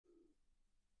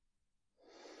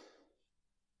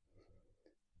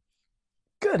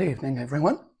Good evening,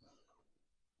 everyone.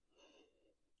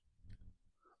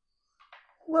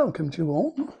 Welcome to you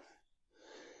all.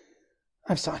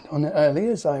 I've signed on early,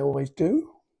 as I always do,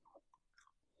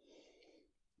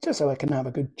 just so I can have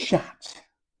a good chat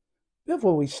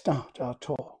before we start our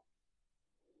tour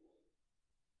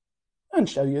and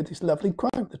show you this lovely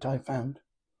quote that I found,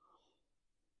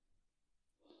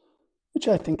 which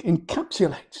I think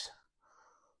encapsulates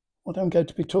what I'm going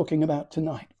to be talking about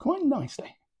tonight quite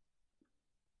nicely.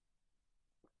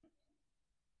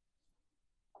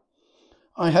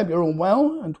 I hope you're all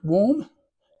well and warm.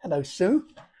 Hello, Sue.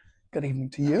 Good evening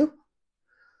to you.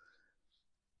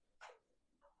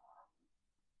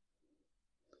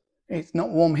 It's not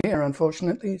warm here,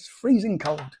 unfortunately. It's freezing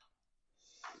cold.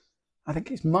 I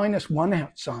think it's -1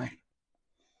 outside.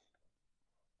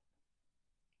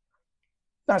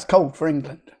 That's cold for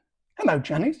England. Hello,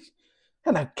 Janice.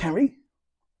 Hello, Kerry.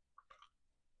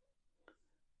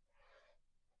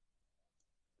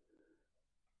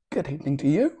 Good evening to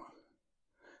you.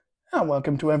 And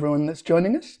welcome to everyone that's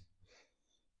joining us.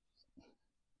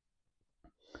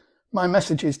 My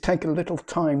messages take a little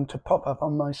time to pop up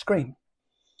on my screen.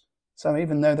 So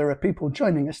even though there are people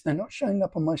joining us, they're not showing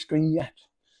up on my screen yet.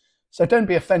 So don't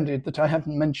be offended that I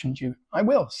haven't mentioned you. I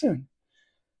will soon.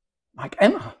 Like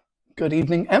Emma. Good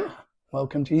evening, Emma.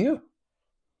 Welcome to you.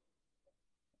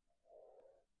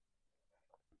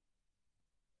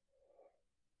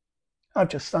 I've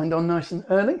just signed on nice and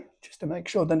early, just to make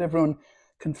sure that everyone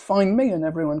can find me and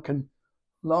everyone can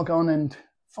log on and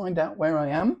find out where I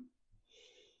am.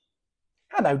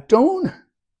 Hello, Dawn.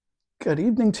 Good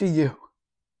evening to you.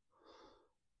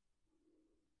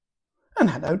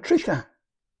 And hello, Trisha.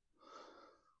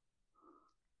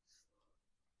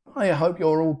 I hope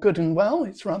you're all good and well.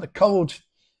 It's rather cold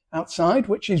outside,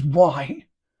 which is why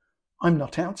I'm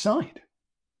not outside.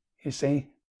 You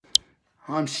see,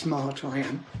 I'm smart, I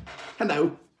am.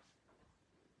 Hello.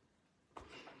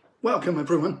 Welcome,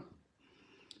 everyone.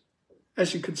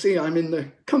 As you can see, I'm in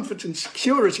the comfort and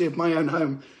security of my own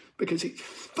home because it's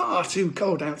far too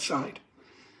cold outside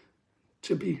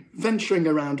to be venturing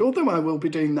around, although I will be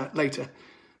doing that later,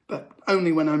 but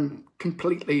only when I'm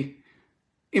completely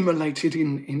immolated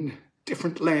in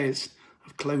different layers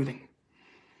of clothing,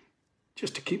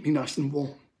 just to keep me nice and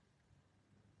warm.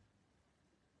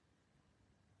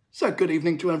 So good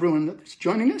evening to everyone that's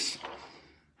joining us.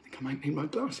 I think I might need my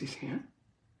glasses here.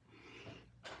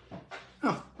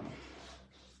 Oh,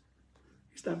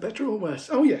 is that better or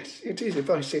worse? Oh yes, it is if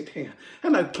I sit here.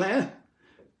 Hello, Claire.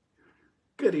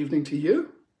 Good evening to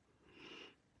you.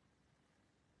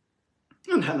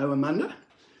 And hello, Amanda.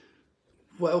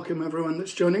 Welcome everyone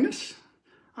that's joining us.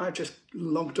 I just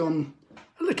logged on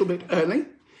a little bit early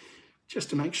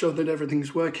just to make sure that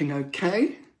everything's working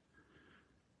okay.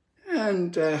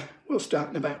 And we'll start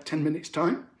in about 10 minutes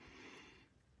time.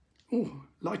 Oh,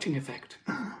 lighting effect.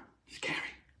 Scary.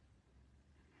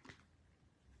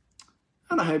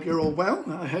 And I hope you're all well.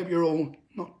 I hope you're all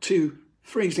not too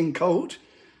freezing cold.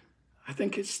 I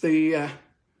think it's the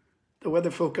weather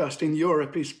forecast in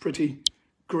Europe is pretty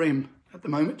grim at the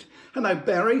moment. Hello,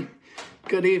 Barry.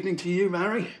 Good evening to you,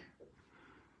 Barry.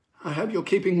 I hope you're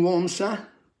keeping warm, sir.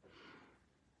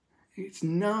 It's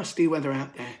nasty weather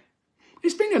out there.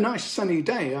 It's been a nice sunny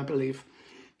day, I believe.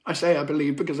 I say I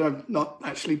believe because I've not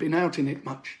actually been out in it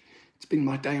much. It's been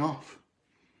my day off.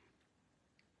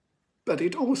 But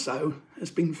it also has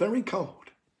been very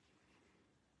cold.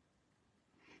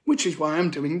 Which is why I'm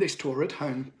doing this tour at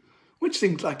home, which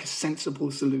seems like a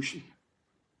sensible solution.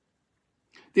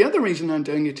 The other reason I'm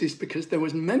doing it is because there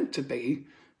was meant to be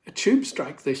a tube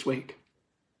strike this week.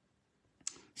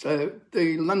 So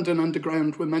the London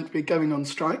Underground were meant to be going on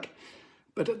strike,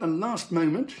 but at the last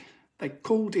moment, they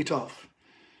called it off,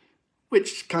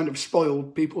 which kind of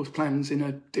spoiled people's plans in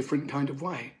a different kind of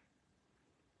way.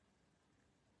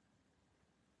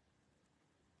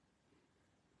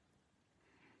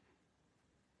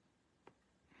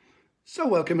 So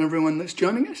welcome everyone that's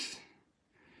joining us.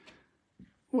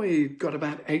 We've got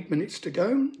about 8 minutes to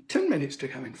go, 10 minutes to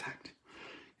go in fact.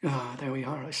 Ah, there we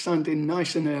are. I signed in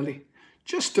nice and early,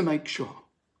 just to make sure.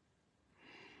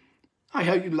 I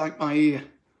hope you like my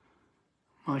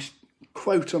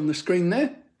quote on the screen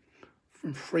there,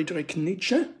 from Friedrich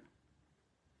Nietzsche.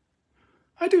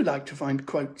 I do like to find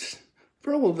quotes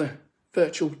for all the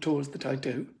virtual tours that I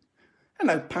do.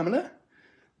 Hello, Pamela.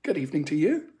 Good evening to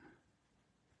you.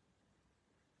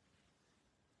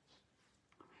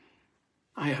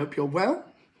 I hope you're well.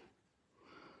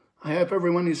 I hope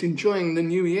everyone is enjoying the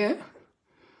new year.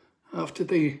 After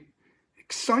the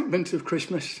excitement of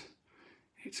Christmas,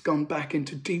 it's gone back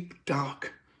into deep,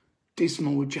 dark,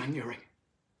 dismal January.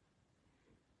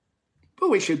 But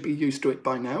we should be used to it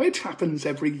by now. It happens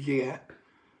every year.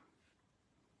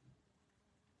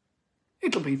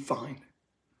 It'll be fine,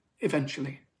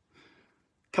 eventually.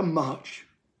 Come March,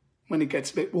 when it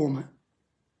gets a bit warmer.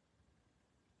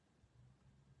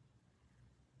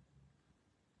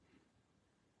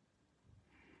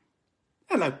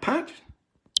 Hello, Pat.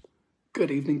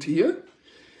 Good evening to you.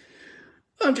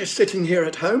 I'm just sitting here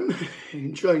at home,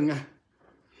 enjoying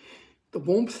the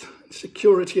warmth and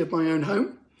security of my own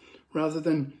home, rather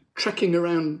than trekking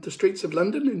around the streets of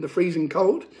London in the freezing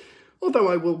cold, although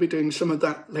I will be doing some of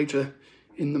that later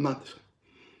in the month.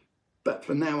 But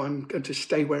for now, I'm going to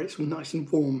stay where it's nice and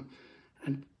warm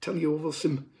and tell you all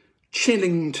some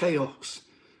chilling tales,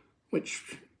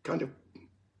 which kind of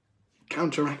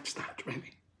counteracts that,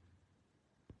 really.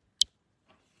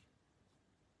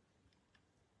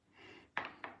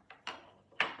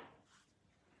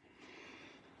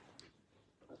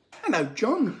 Hello,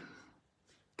 John.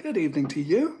 Good evening to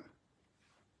you.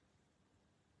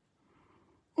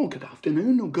 Or good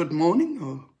afternoon, or good morning,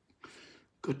 or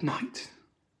good night.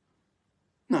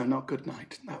 No, not good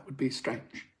night. That would be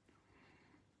strange.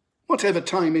 Whatever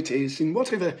time it is, in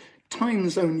whatever time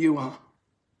zone you are.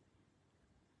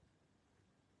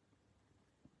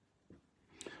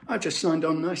 I've just signed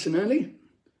on nice and early,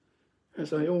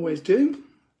 as I always do.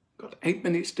 Got 8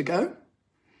 minutes to go,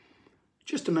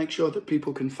 just to make sure that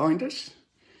people can find us.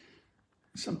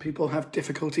 Some people have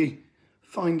difficulty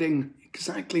finding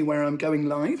exactly where I'm going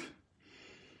live.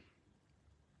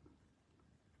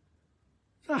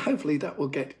 So hopefully that will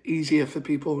get easier for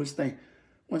people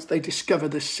once they discover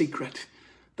the secret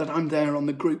that I'm there on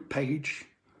the group page,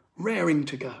 raring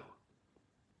to go.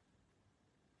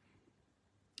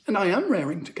 And I am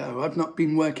raring to go. I've not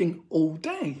been working all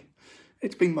day.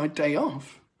 It's been my day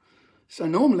off. So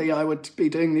normally I would be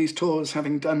doing these tours,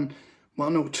 having done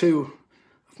 1 or 2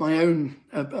 of my own,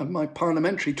 my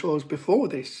parliamentary tours before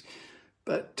this.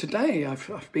 But today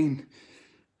I've been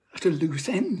at a loose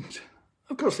end.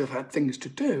 Of course I've had things to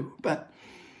do, but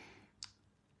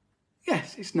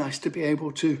yes, it's nice to be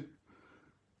able to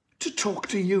talk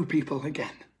to you people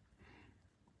again.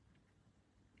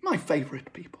 My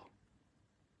favourite people.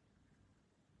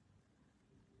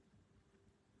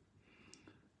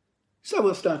 So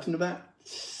we'll start in about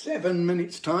 7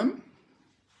 minutes' time.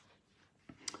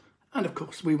 And of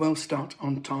course we will start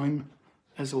on time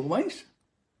as always.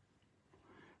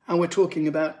 And we're talking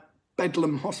about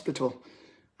Bedlam Hospital.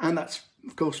 And that's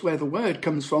of course where the word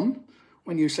comes from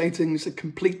when you say things are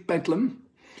complete bedlam,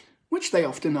 which they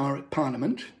often are at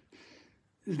Parliament.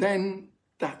 Then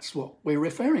that's what we're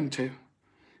referring to.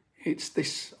 It's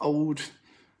this old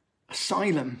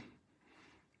asylum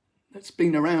that's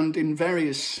been around in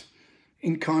various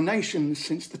incarnations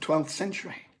since the 12th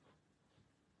century.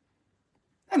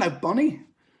 Hello, Bonnie.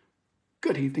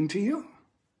 Good evening to you.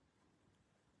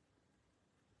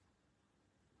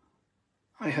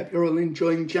 I hope you're all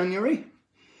enjoying January,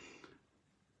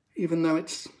 even though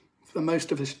it's, for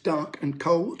most of us, dark and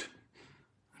cold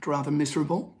and rather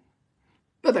miserable.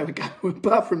 But there we go.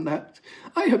 Apart from that,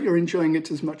 I hope you're enjoying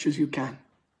it as much as you can.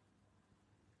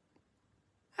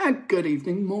 And good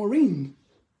evening, Maureen.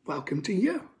 Welcome to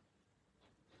you.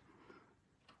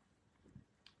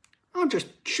 I'm just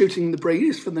shooting the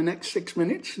breeze for the next 6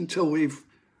 minutes until we've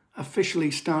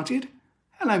officially started.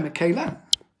 Hello, Michaela.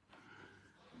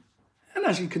 And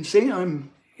as you can see,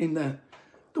 I'm in the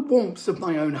warmth of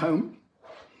my own home.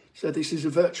 So this is a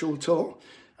virtual tour.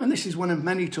 And this is one of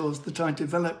many tours that I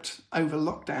developed over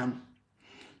lockdown.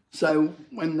 So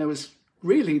when there was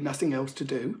really nothing else to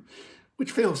do,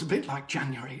 which feels a bit like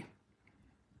January,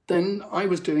 then I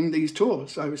was doing these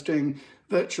tours. I was doing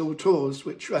virtual tours,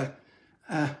 which were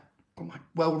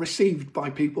well received by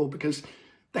people because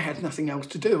they had nothing else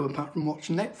to do apart from watch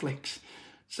Netflix.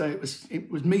 So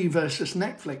it was me versus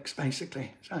Netflix,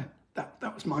 basically. So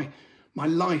that was my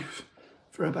life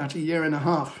for about 1.5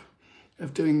 years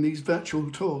of doing these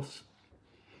virtual tours.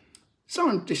 So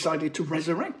I decided to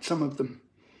resurrect some of them.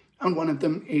 And one of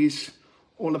them is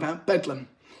all about Bedlam.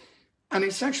 And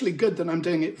it's actually good that I'm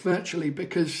doing it virtually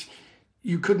because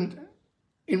you couldn't,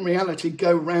 in reality,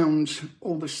 go round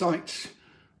all the sites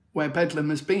where Bedlam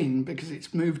has been because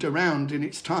it's moved around in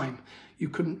its time. You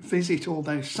couldn't visit all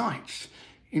those sites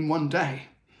in one day.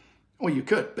 Or you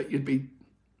could, but you'd be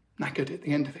knackered at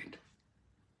the end of it.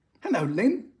 Hello,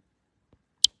 Lynn.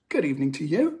 Good evening to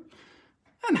you.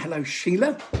 And hello,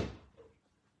 Sheila.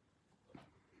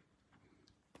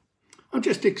 I'm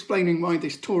just explaining why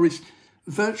this tour is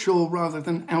virtual rather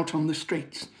than out on the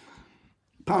streets.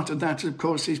 Part of that, of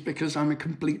course, is because I'm a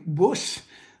complete wuss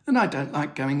and I don't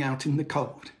like going out in the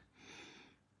cold.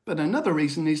 But another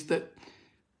reason is that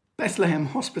Bethlehem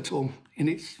Hospital in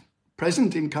its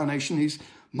present incarnation is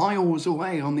miles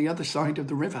away on the other side of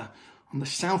the river, on the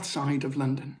south side of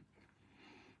London.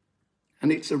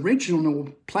 And its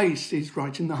original place is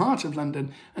right in the heart of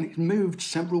London, and it's moved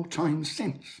several times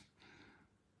since.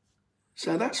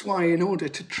 So that's why, in order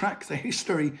to track the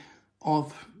history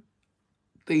of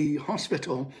the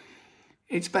hospital,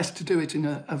 it's best to do it in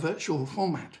a virtual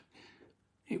format.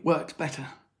 It works better.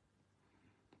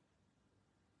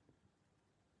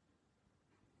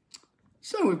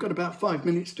 So we've got about 5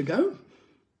 minutes to go.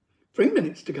 3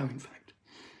 minutes to go, in fact.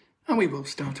 And we will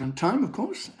start on time, of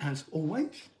course, as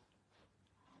always.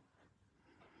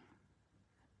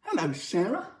 Hello,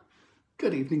 Sarah.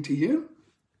 Good evening to you.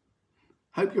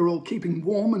 Hope you're all keeping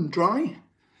warm and dry.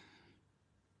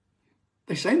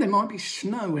 They say there might be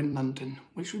snow in London,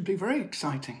 which would be very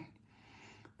exciting.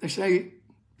 They say,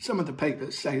 some of the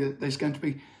papers say that there's going to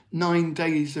be 9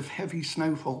 days of heavy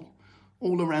snowfall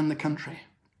all around the country.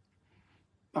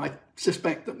 I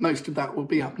suspect that most of that will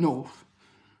be up north.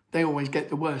 They always get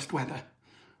the worst weather.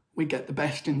 We get the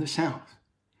best in the south.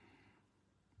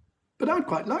 But I'd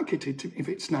quite like it if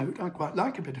it snowed. I'd quite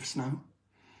like a bit of snow.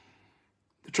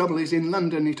 The trouble is, in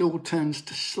London, it all turns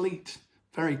to sleet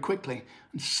very quickly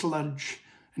and sludge,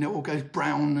 and it all goes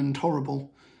brown and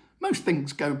horrible. Most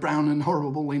things go brown and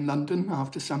horrible in London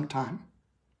after some time.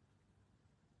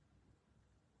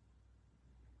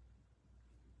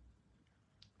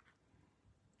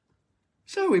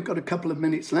 So we've got a couple of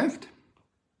minutes left.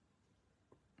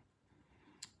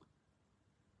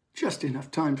 Just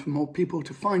enough time for more people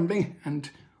to find me and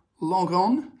log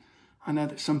on. I know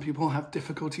that some people have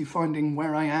difficulty finding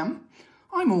where I am.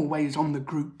 I'm always on the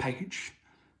group page.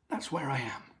 That's where I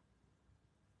am.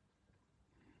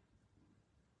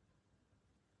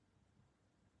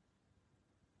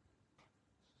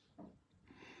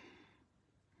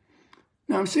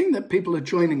 Now I'm seeing that people are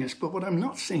joining us, but what I'm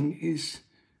not seeing is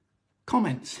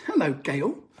comments. Hello,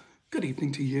 Gail. Good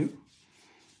evening to you.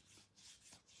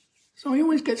 So I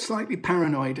always get slightly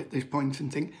paranoid at this point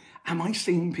and think, am I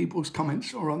seeing people's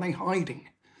comments or are they hiding?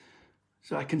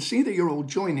 So I can see that you're all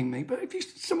joining me, but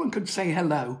if someone could say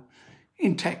hello,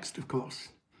 in text, of course,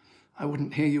 I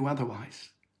wouldn't hear you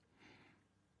otherwise.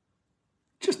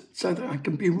 Just so that I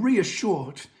can be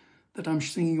reassured that I'm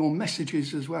seeing your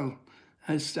messages as well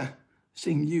as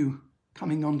seeing you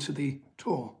coming onto the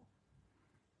tour.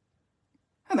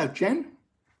 Hello, Jen.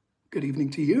 Good evening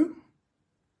to you.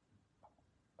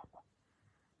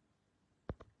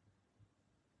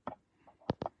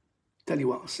 Tell you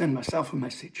what, I'll send myself a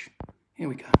message. Here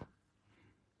we go.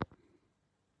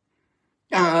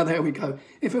 Ah, there we go.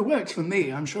 If it works for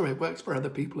me, I'm sure it works for other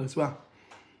people as well.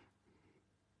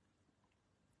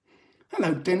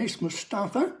 Hello, Dennis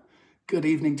Mustafa. Good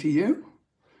evening to you.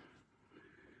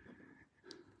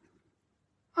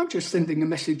 I'm just sending a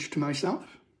message to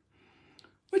myself,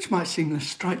 which might seem a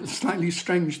slightly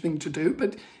strange thing to do,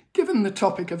 but given the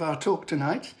topic of our talk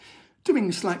tonight,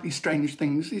 doing slightly strange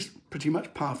things is pretty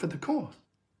much par for the course.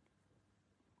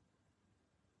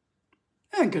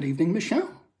 And good evening,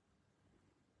 Michelle.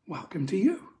 Welcome to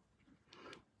you.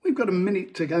 We've got a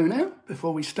minute to go now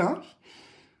before we start.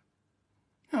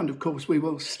 And of course, we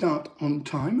will start on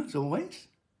time, as always.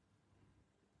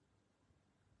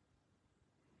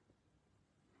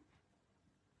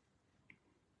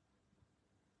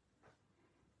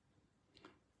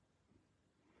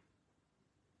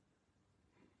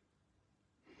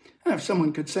 And if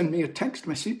someone could send me a text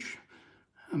message,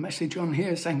 a message on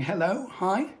here saying, hello,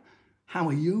 hi, how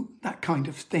are you? That kind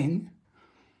of thing.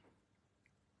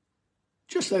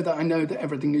 Just so that I know that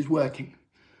everything is working.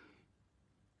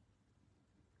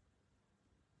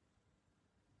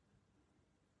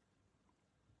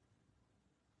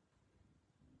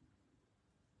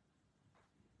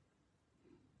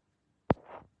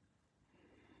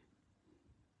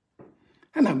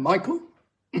 Hello, Michael.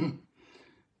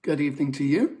 Good evening to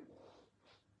you.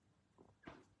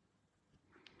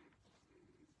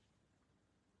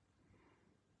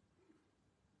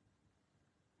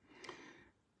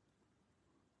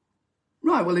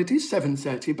 Right, well, it is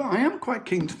 7:30, but I am quite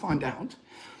keen to find out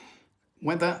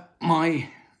whether my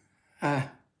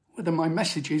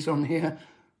messages on here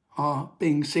are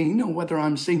being seen or whether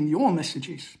I'm seeing your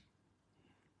messages.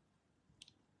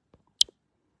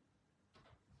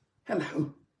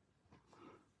 Hello.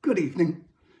 Good evening.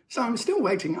 So I'm still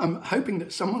waiting. I'm hoping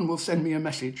that someone will send me a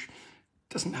message.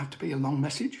 Doesn't have to be a long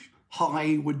message.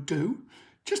 Hi would do.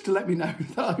 Just to let me know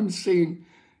that I'm seeing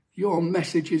your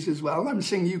messages as well. I'm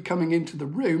seeing you coming into the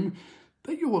room,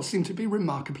 but you all seem to be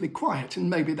remarkably quiet, and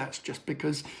maybe that's just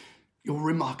because you're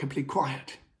remarkably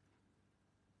quiet.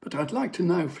 But I'd like to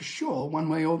know for sure, one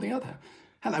way or the other.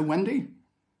 Hello, Wendy.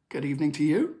 Good evening to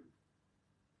you.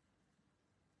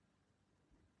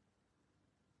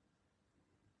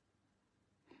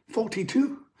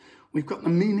 "42. We've got the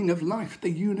meaning of life, the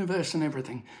universe and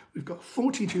everything. We've got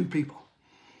 42 people.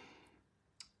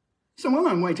 So while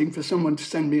I'm waiting for someone to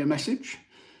send me a message,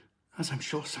 as I'm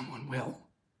sure someone will,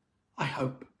 I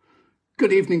hope.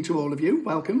 Good evening to all of you.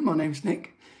 Welcome. My name's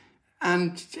Nick.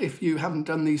 And if you haven't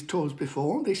done these tours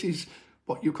before, this is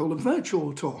what you call a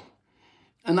virtual tour.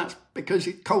 And that's because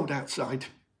it's cold outside.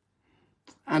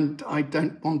 And I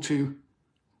don't want to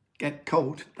get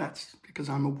cold. That's because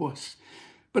I'm a wuss.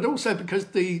 But also because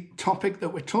the topic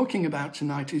that we're talking about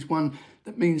tonight is one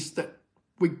that means that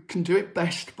we can do it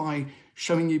best by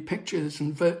showing you pictures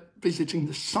and visiting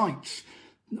the sites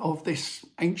of this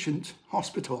ancient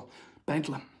hospital,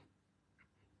 Bedlam.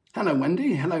 Hello,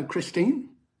 Wendy. Hello,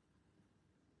 Christine.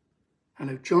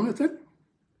 Hello, Jonathan.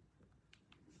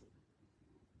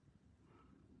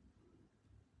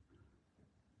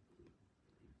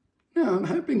 Now, I'm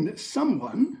hoping that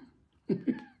someone...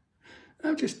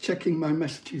 I'm just checking my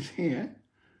messages here.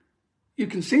 You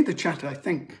can see the chat, I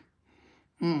think.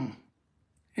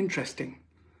 Interesting.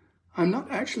 I'm not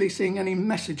actually seeing any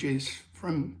messages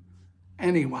from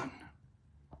anyone,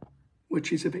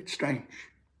 which is a bit strange.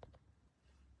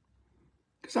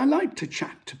 Because I like to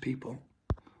chat to people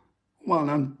while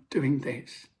I'm doing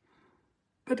this,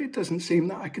 but it doesn't seem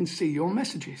that I can see your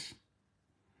messages.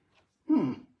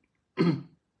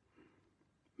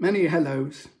 Many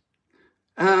hellos.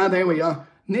 There we are.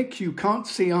 Nick, you can't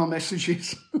see our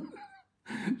messages.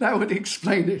 That would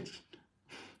explain it.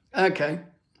 Okay.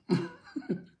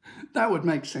 That would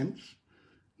make sense.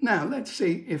 Now, let's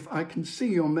see if I can see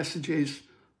your messages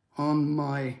on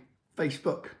my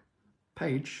Facebook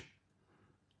page.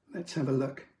 Let's have a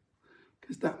look,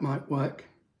 because that might work.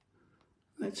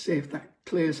 Let's see if that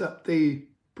clears up the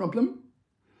problem.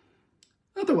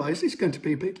 Otherwise, it's going to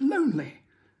be a bit lonely,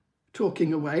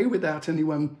 talking away without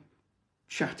anyone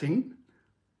chatting.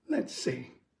 Let's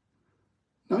see.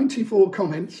 94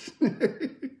 comments.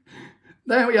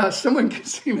 There we are. Someone can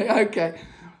see me. Okay.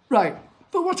 Right.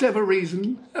 For whatever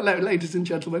reason, hello, ladies and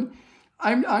gentlemen,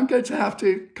 I'm going to have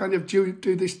to kind of do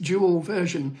this dual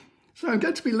version. So I'm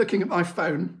going to be looking at my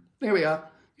phone. There we are.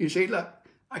 You see, look,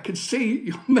 I can see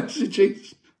your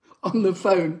messages on the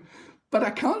phone, but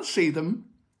I can't see them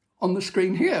on the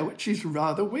screen here, which is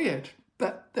rather weird.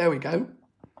 But there we go.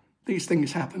 These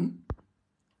things happen.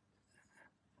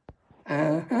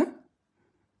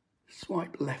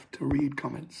 Swipe left to read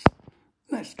comments.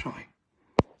 Let's try.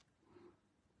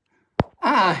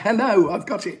 Hello, I've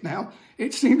got it now.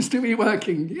 It seems to be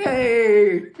working.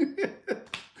 Yay!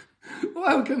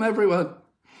 Welcome, everyone.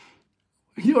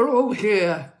 You're all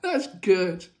here. That's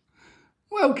good.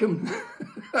 Welcome.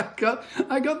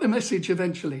 I got the message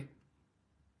eventually.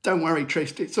 Don't worry,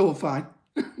 Trist, it's all fine.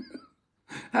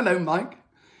 Hello, Mike.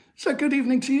 So good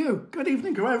evening to you. Good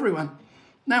evening to everyone.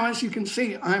 Now, as you can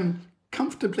see, I'm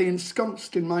comfortably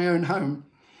ensconced in my own home.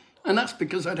 And that's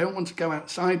because I don't want to go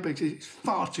outside because it's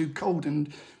far too cold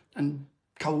and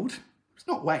cold. It's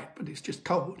not wet, but it's just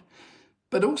cold.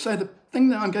 But also the thing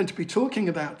that I'm going to be talking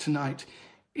about tonight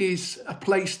is a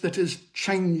place that has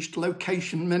changed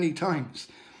location many times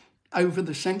over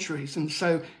the centuries. And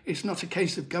so it's not a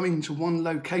case of going to one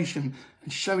location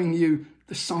and showing you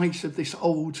the size of this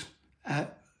old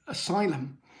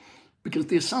asylum, because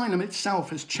the asylum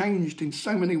itself has changed in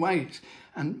so many ways.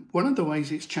 And one of the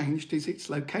ways it's changed is its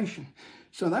location.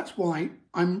 So that's why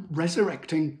I'm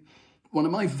resurrecting one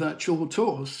of my virtual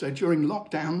tours. So during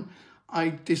lockdown,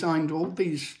 I designed all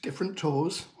these different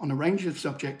tours on a range of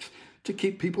subjects to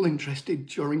keep people interested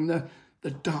during the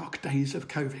dark days of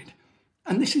COVID.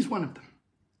 And this is one of them.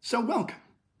 So welcome.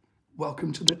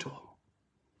 Welcome to the tour.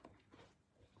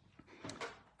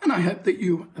 And I hope that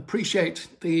you appreciate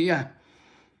the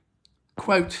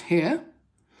quote here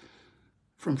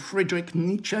from Friedrich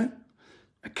Nietzsche.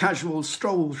 A casual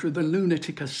stroll through the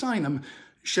lunatic asylum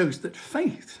shows that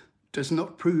faith does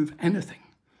not prove anything.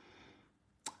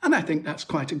 And I think that's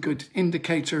quite a good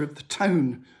indicator of the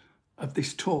tone of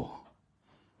this tour.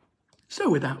 So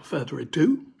without further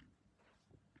ado,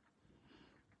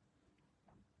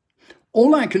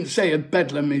 all I can say of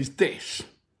Bedlam is this.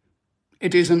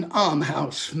 It is an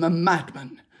almshouse for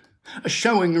madmen, a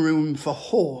showing room for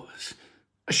whores,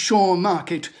 a shore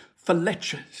market for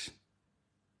lechers.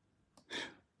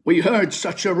 We heard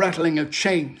such a rattling of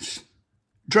chains,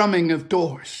 drumming of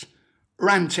doors,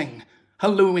 ranting,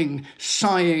 hallooing,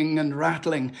 sighing and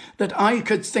rattling, that I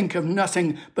could think of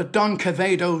nothing but Don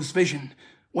Quevedo's vision,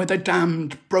 where the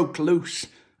damned broke loose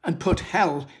and put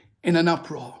hell in an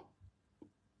uproar.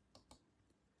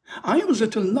 I was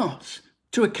at a loss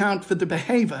to account for the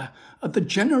behaviour of the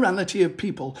generality of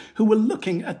people who were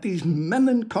looking at these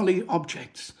melancholy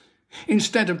objects.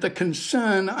 Instead of the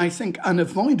concern, I think,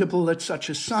 unavoidable at such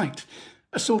a sight,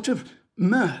 a sort of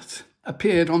mirth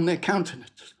appeared on their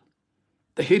countenance.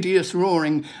 The hideous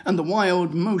roaring and the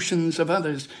wild motions of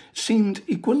others seemed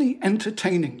equally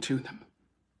entertaining to them.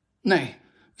 Nay,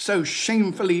 so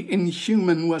shamefully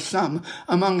inhuman were some,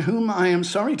 among whom I am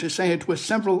sorry to say it were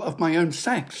several of my own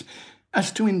sex,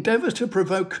 as to endeavour to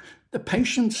provoke the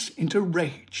patients into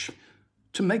rage,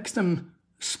 to make them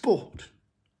sport.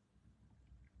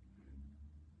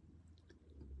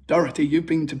 Dorothy, you've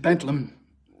been to Bedlam,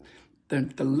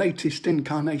 the latest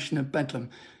incarnation of Bedlam,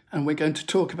 and we're going to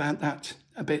talk about that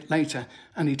a bit later,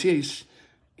 and it is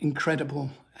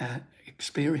incredible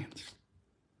experience.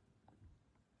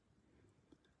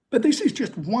 But this is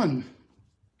just one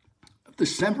of the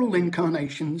several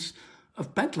incarnations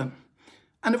of Bedlam.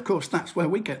 And of course, that's where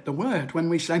we get the word. When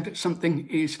we say that something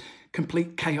is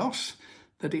complete chaos,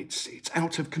 that it's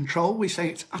out of control, we say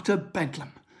it's utter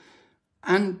bedlam.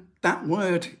 And that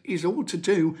word is all to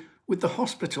do with the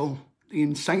hospital, the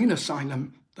insane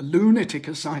asylum, the lunatic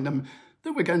asylum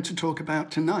that we're going to talk about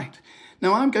tonight.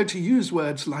 Now, I'm going to use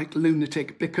words like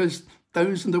lunatic because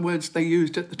those are the words they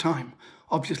used at the time.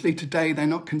 Obviously, today they're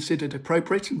not considered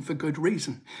appropriate, and for good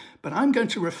reason. But I'm going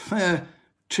to refer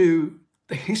to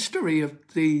the history of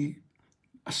the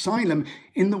asylum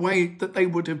in the way that they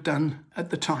would have done at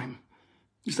the time.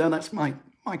 So that's my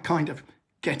kind of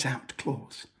get-out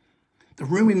clause. The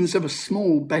ruins of a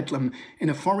small Bedlam in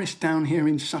a forest down here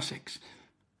in Sussex.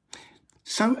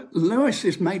 So Lewis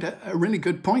has made a really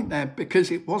good point there,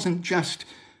 because it wasn't just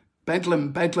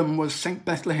Bedlam. Bedlam was St.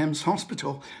 Bethlehem's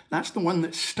Hospital. That's the one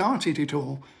that started it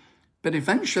all. But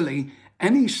eventually,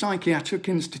 any psychiatric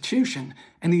institution,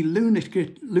 any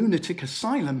lunatic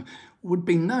asylum would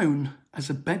be known as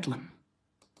a Bedlam.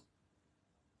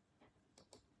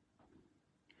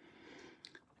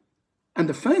 And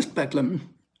the first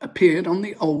Bedlam appeared on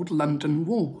the old London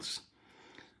walls.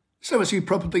 So as you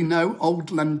probably know,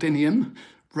 Old Londinium,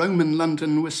 Roman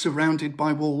London, was surrounded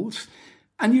by walls,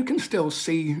 and you can still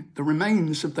see the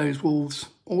remains of those walls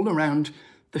all around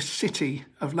the city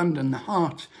of London, the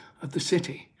heart of the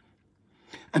city.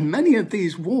 And many of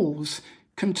these walls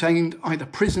contained either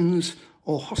prisons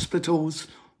or hospitals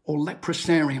or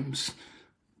leprosariums,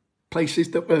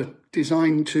 places that were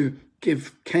designed to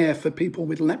give care for people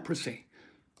with leprosy.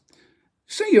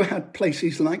 So you had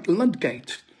places like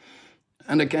Ludgate,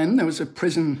 and again there was a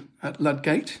prison at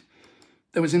Ludgate.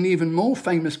 There was an even more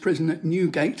famous prison at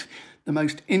Newgate, the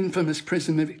most infamous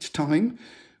prison of its time,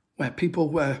 where people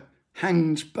were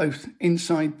hanged both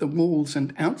inside the walls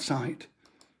and outside.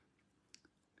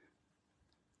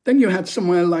 Then you had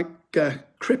somewhere like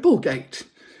Cripplegate.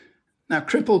 Now,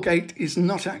 Cripplegate is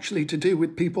not actually to do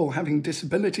with people having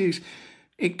disabilities.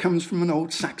 It comes from an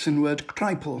old Saxon word,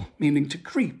 kripel, meaning to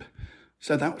creep.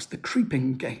 So that was the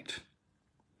creeping gate.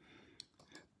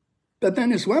 But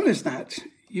then as well as that,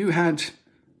 you had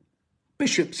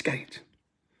Bishopsgate.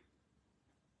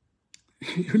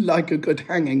 You like a good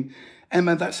hanging.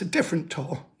 Emma, that's a different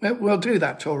tour. We'll do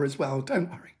that tour as well,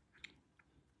 don't worry.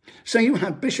 So you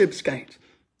had Bishopsgate.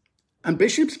 And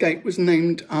Bishopsgate was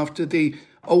named after the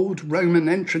old Roman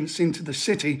entrance into the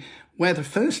city, where the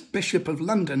first Bishop of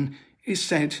London is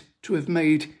said to have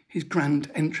made his grand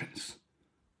entrance.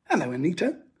 Hello,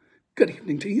 Anita. Good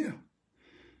evening to you.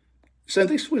 So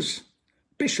this was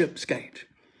Bishopsgate.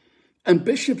 And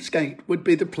Bishopsgate would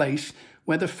be the place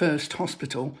where the first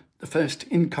hospital, the first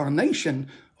incarnation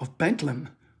of Bedlam,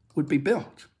 would be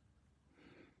built.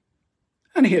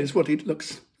 And here's what it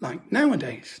looks like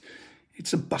nowadays.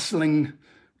 It's a bustling,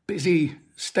 busy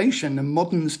station, a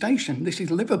modern station. This is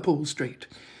Liverpool Street.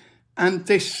 And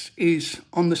this is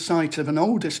on the site of an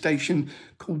older station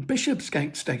called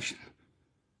Bishopsgate Station.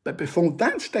 But before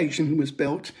that station was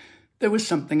built, there was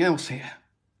something else here.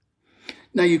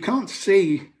 Now, you can't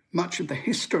see much of the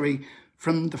history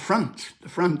from the front. The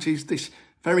front is this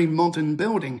very modern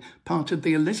building, part of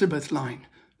the Elizabeth line,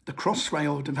 the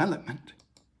Crossrail development.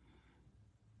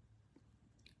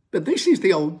 But this is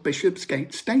the old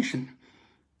Bishopsgate Station,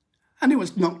 and it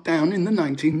was knocked down in the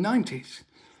 1990s.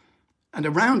 And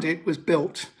around it was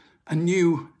built a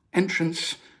new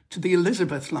entrance to the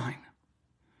Elizabeth line.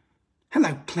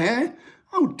 Hello, Claire.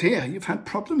 Oh dear, you've had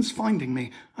problems finding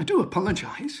me. I do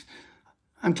apologise.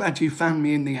 I'm glad you found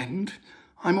me in the end.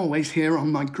 I'm always here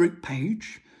on my group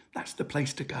page. That's the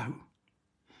place to go.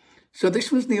 So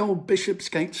this was the old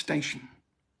Bishopsgate Station.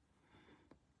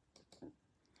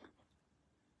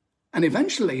 And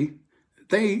eventually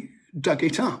they dug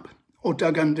it up, or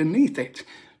dug underneath it,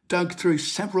 dug through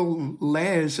several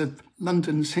layers of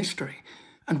London's history.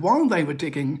 And while they were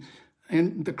digging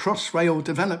in the Crossrail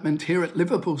development here at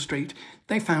Liverpool Street,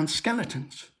 they found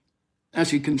skeletons.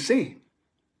 As you can see,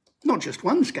 not just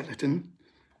one skeleton,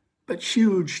 but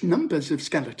huge numbers of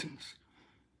skeletons.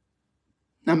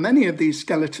 Now, many of these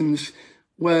skeletons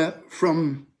were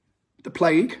from the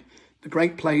plague, the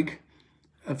Great Plague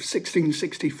of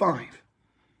 1665.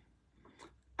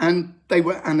 And they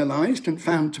were analysed and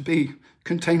found to be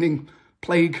containing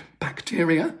plague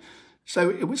bacteria.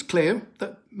 So it was clear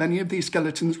that many of these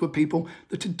skeletons were people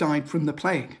that had died from the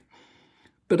plague.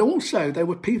 But also there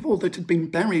were people that had been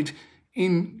buried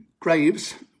in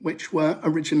graves which were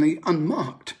originally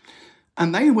unmarked.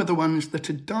 And they were the ones that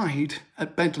had died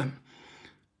at Bedlam.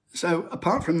 So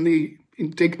apart from the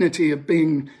indignity of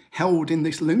being held in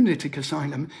this lunatic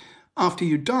asylum, after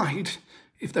you died,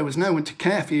 if there was no one to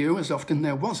care for you, as often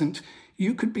there wasn't,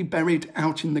 you could be buried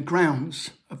out in the grounds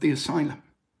of the asylum.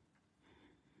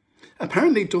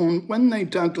 Apparently, Dawn, when they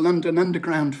dug London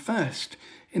Underground first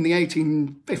in the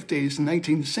 1850s and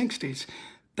 1860s,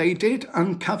 they did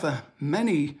uncover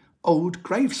many old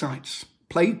grave sites,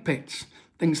 plague pits,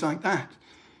 things like that.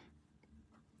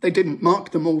 They didn't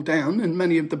mark them all down, and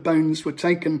many of the bones were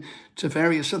taken to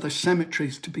various other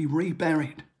cemeteries to be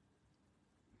reburied.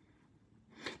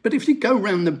 But if you go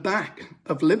round the back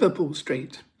of Liverpool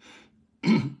Street,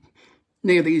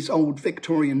 near these old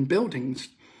Victorian buildings,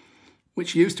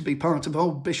 which used to be part of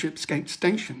old Bishopsgate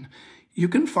Station, you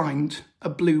can find a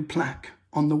blue plaque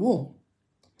on the wall.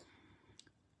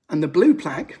 And the blue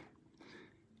plaque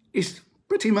is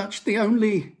pretty much the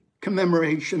only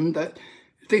commemoration that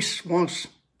this was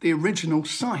the original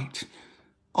site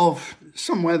of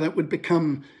somewhere that would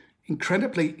become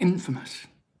incredibly infamous.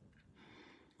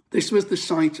 This was the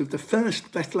site of the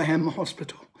first Bethlehem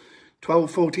Hospital,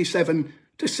 1247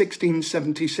 to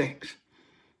 1676.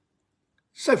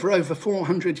 So for over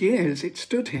 400 years it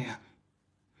stood here.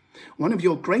 One of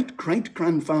your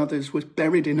great-great-grandfathers was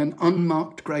buried in an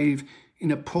unmarked grave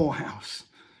in a poorhouse.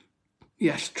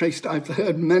 Yes, Trace, I've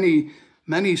heard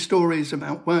many stories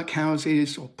about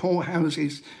workhouses or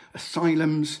poorhouses,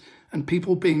 asylums, and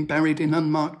people being buried in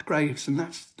unmarked graves, and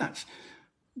that's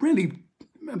really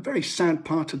a very sad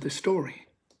part of the story.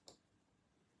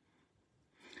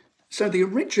 So the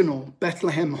original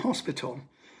Bethlehem Hospital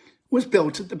was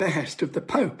built at the behest of the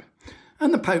Pope,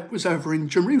 and the Pope was over in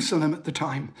Jerusalem at the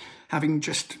time, having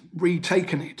just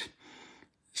retaken it.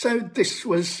 So this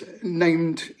was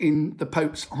named in the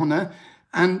Pope's honour,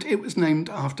 and it was named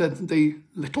after the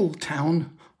little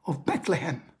town of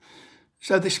Bethlehem.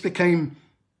 So this became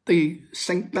the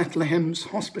St. Bethlehem's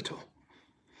Hospital.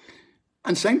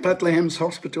 And St. Bethlehem's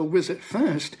Hospital was at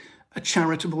first a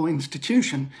charitable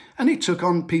institution, and it took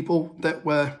on people that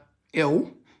were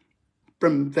ill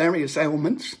from various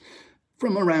ailments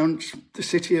from around the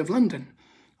city of London.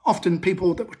 Often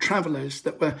people that were travellers,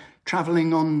 that were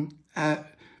travelling on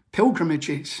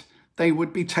pilgrimages. They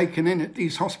would be taken in at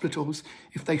these hospitals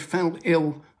if they fell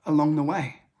ill along the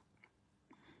way.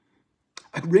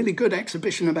 A really good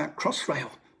exhibition about Crossrail.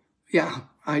 Yeah,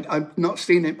 I've not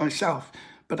seen it myself,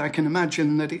 but I can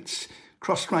imagine that it's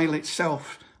Crossrail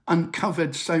itself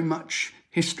uncovered so much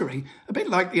history, a bit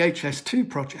like the HS2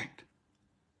 project.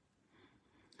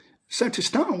 So to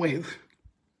start with,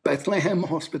 Bethlehem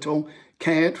Hospital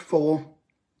cared for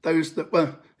those that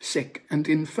were sick and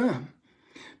infirm.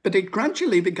 But it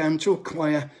gradually began to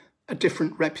acquire a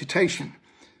different reputation.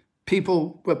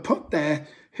 People were put there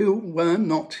who were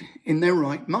not in their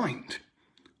right mind.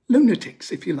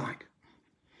 Lunatics, if you like.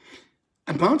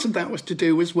 And part of that was to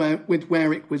do with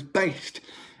where it was based,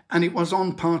 and it was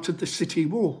on part of the city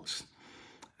walls.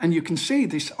 And you can see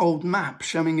this old map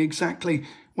showing exactly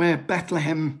where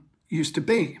Bethlehem used to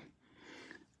be.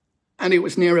 And it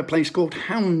was near a place called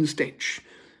Houndsditch,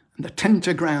 and the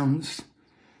Tenter Grounds,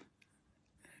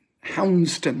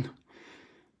 Houndston.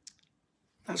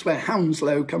 That's where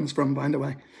Hounslow comes from, by the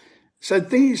way. So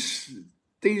these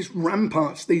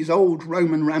ramparts, these old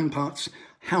Roman ramparts,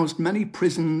 housed many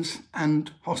prisons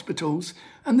and hospitals,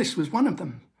 and this was one of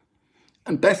them.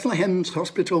 And Bethlehem's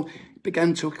Hospital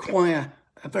began to acquire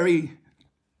a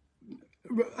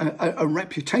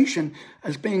reputation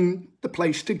as being the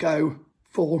place to go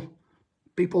for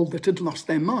people that had lost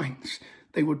their minds.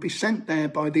 They would be sent there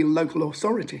by the local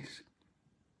authorities.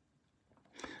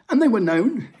 And they were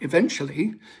known,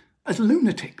 eventually, as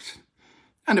lunatics.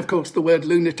 And of course, the word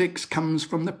lunatics comes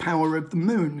from the power of the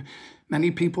moon.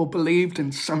 Many people believed,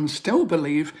 and some still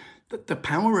believe, that the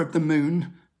power of the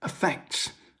moon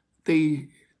affects the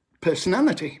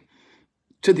personality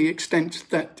to the extent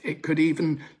that it could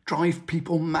even drive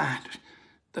people mad.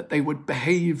 that they would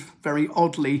behave very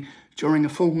oddly during a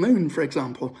full moon, for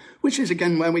example, which is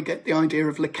again where we get the idea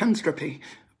of lycanthropy,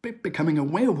 becoming a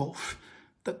werewolf,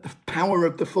 that the power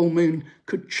of the full moon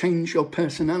could change your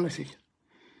personality.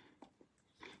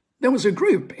 There was a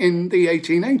group in the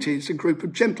 1880s, a group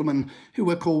of gentlemen who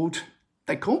were called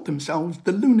themselves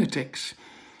the lunatics,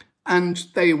 and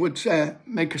they would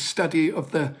make a study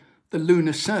of the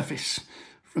lunar surface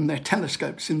from their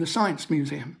telescopes in the Science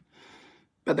Museum.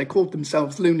 But they called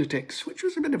themselves lunatics, which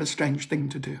was a bit of a strange thing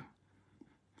to do.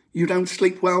 You don't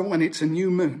sleep well when it's a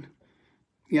new moon.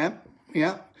 Yeah.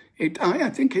 I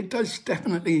think it does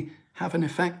definitely have an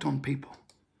effect on people.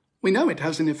 We know it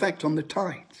has an effect on the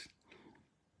tides.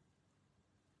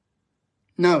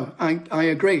 No, I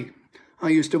agree. I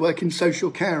used to work in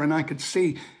social care and I could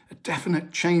see a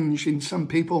definite change in some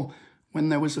people when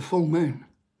there was a full moon.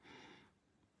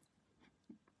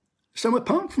 So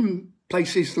apart from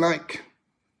places like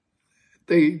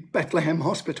the Bethlehem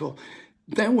Hospital,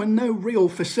 there were no real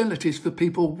facilities for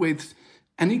people with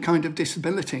any kind of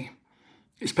disability,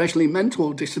 especially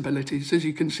mental disabilities, as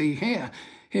you can see here.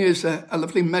 Here's a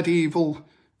lovely medieval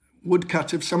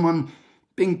woodcut of someone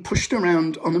being pushed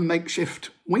around on a makeshift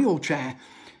wheelchair,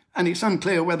 and it's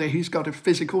unclear whether he's got a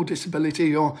physical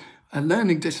disability or a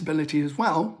learning disability as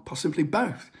well, possibly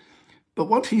both. But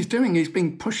what he's doing is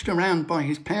being pushed around by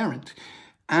his parent,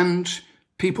 and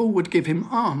people would give him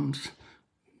alms,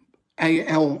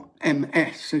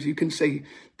 ALMS, as you can see.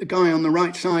 The guy on the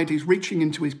right side is reaching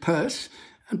into his purse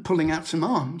and pulling out some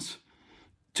alms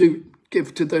to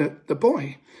give to the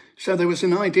boy. So there was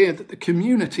an idea that the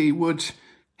community would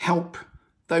help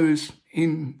those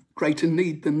in greater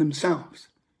need than themselves.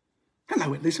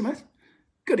 Hello, Elizabeth.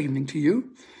 Good evening to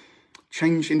you.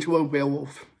 Change into a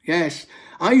werewolf. Yes,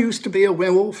 I used to be a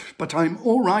werewolf, but I'm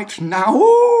all right now.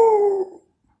 Oh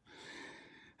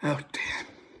dear.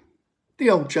 The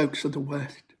old jokes are the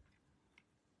worst.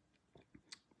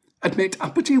 Admit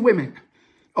uppity women.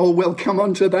 Oh, we'll come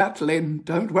on to that, Lynn.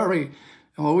 Don't worry.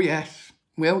 Oh, yes,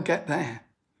 we'll get there.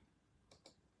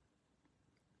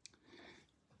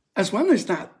 As well as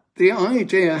that, the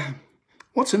idea,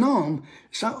 what's an alm?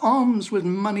 So alms was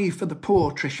money for the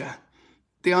poor, Tricia.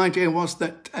 The idea was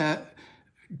that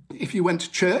if you went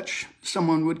to church,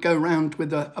 someone would go round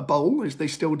with a bowl, as they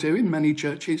still do in many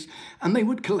churches, and they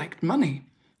would collect money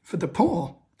for the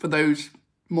poor, for those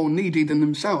more needy than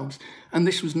themselves. And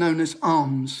this was known as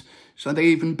alms. So they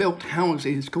even built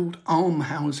houses called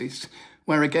almhouses,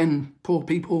 where again, poor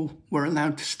people were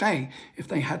allowed to stay if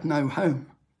they had no home.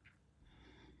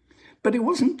 But it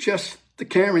wasn't just the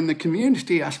care in the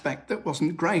community aspect that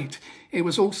wasn't great. It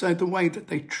was also the way that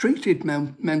they treated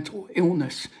mental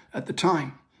illness at the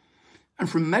time. And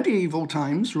from medieval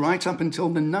times right up until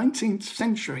the 19th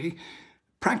century,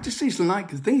 practices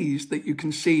like these that you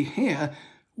can see here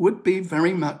would be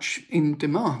very much in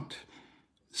demand.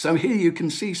 So here you can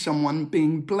see someone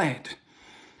being bled.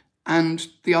 And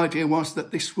the idea was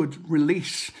that this would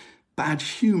release bad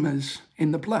humours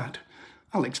in the blood.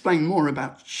 I'll explain more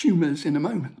about humours in a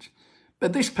moment.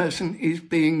 But this person is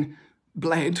being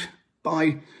bled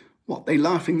by what they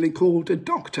laughingly called a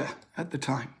doctor at the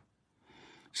time.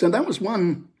 So that was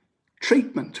one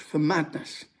treatment for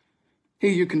madness.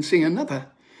 Here you can see another.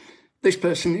 This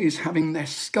person is having their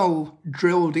skull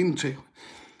drilled into.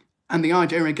 And the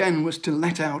idea again was to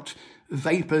let out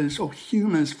vapours or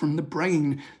humours from the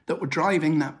brain that were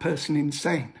driving that person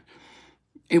insane.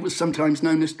 It was sometimes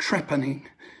known as trepanning,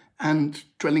 and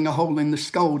drilling a hole in the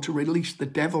skull to release the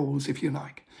devils, if you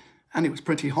like. And it was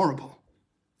pretty horrible.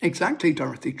 Exactly,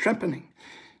 Dorothy, trepanning.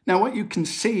 Now, what you can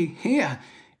see here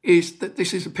is that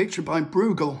this is a picture by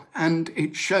Bruegel, and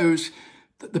it shows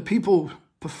that the people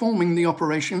performing the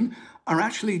operation are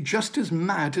actually just as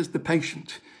mad as the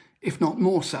patient, if not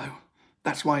more so.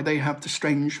 That's why they have the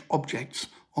strange objects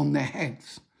on their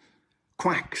heads.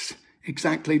 Quacks,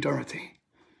 exactly, Dorothy,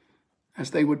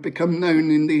 as they would become known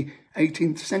in the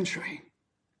 18th century.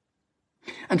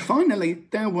 And finally,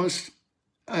 there was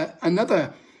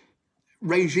another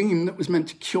regime that was meant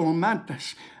to cure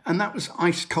madness, and that was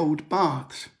ice-cold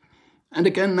baths. And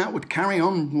again, that would carry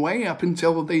on way up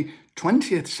until the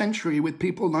 20th century with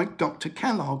people like Dr.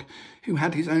 Kellogg, who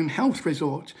had his own health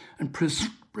resort and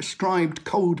prescribed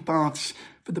cold baths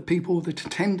for the people that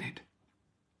attended.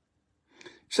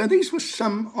 So these were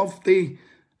some of the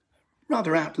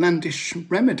rather outlandish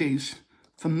remedies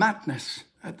for madness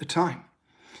at the time.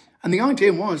 And the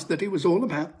idea was that it was all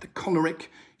about the choleric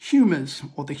humours,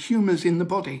 or the humours in the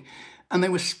body. And they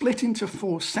were split into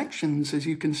 4 sections, as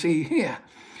you can see here.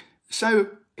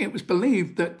 So it was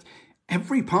believed that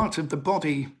every part of the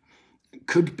body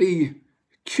could be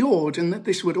cured, and that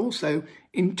this would also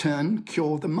in turn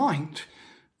cure the mind.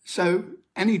 So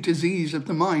any disease of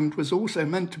the mind was also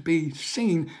meant to be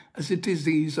seen as a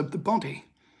disease of the body.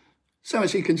 So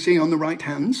as you can see on the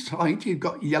right-hand side, you've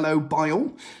got yellow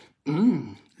bile,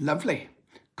 lovely,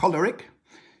 choleric.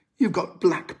 You've got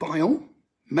black bile,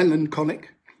 melancholic.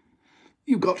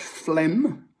 You've got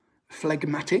phlegm,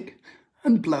 phlegmatic,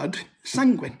 and blood,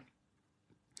 sanguine.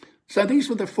 So these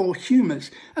were the four humours,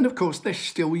 and of course they're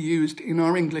still used in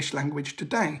our English language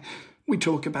today. We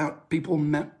talk about people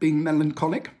being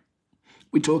melancholic.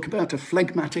 We talk about a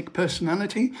phlegmatic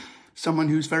personality, someone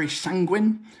who's very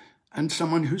sanguine, and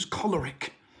someone who's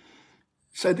choleric.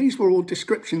 So these were all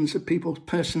descriptions of people's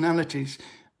personalities.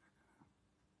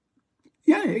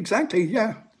 Yeah, exactly,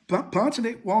 yeah. But part of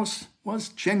it was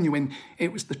genuine.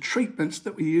 It was the treatments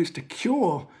that we used to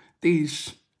cure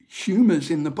these humours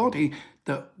in the body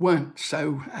that weren't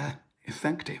so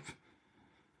effective.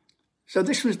 So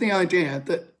this was the idea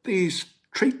that these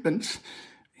treatments,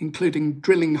 including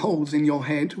drilling holes in your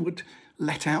head, would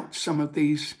let out some of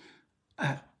these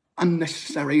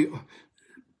unnecessary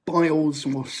biles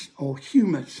or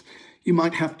humours. You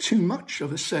might have too much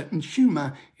of a certain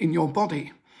humour in your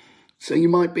body. So you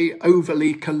might be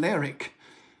overly choleric,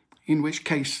 in which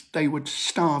case they would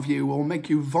starve you or make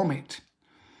you vomit.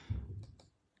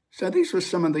 So these were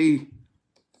some of the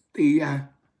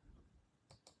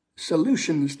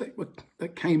solutions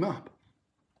that came up.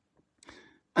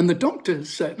 And the doctors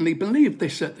certainly believed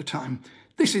this at the time.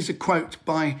 This is a quote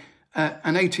by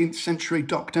an 18th century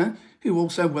doctor who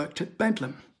also worked at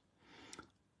Bedlam.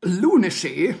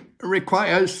 Lunacy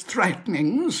requires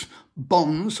threatenings,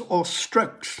 bonds or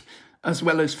strokes, as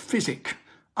well as physic,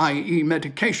 i.e.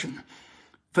 medication,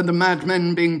 for the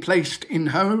madmen being placed in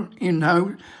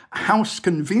house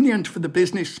convenient for the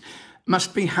business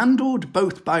must be handled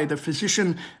both by the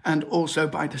physician and also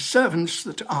by the servants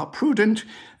that are prudent,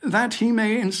 that he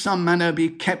may in some manner be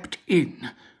kept in,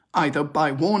 either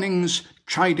by warnings,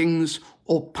 chidings,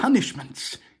 or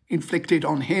punishments inflicted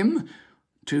on him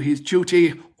to his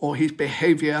duty or his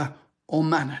behaviour or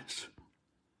manners.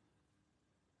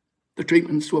 The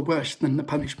treatments were worse than the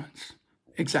punishments.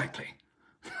 Exactly.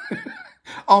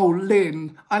 Oh,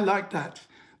 Lynn, I like that.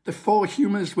 The four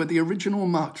humours were the original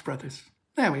Marx Brothers.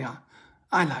 There we are.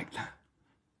 I like that.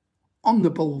 On the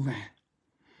ball there.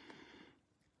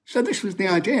 So this was the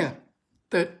idea,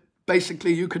 that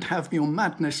basically you could have your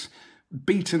madness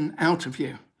beaten out of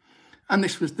you. And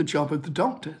this was the job of the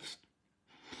doctors.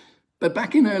 But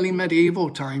back in early medieval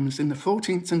times, in the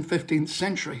 14th and 15th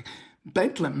century,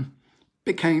 Bedlam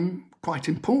became quite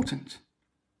important.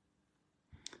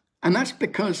 And that's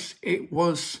because it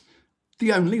was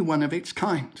the only one of its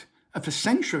kind. And for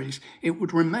centuries, it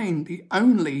would remain the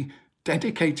only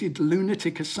dedicated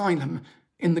lunatic asylum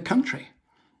in the country.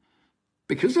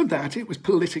 Because of that, it was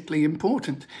politically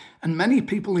important, and many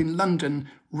people in London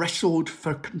wrestled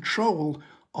for control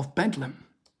of Bedlam,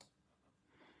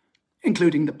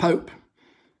 including the Pope.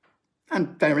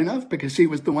 And fair enough, because he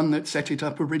was the one that set it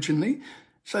up originally.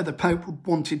 So the Pope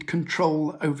wanted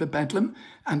control over Bedlam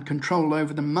and control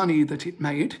over the money that it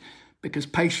made, because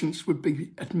patients would be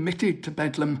admitted to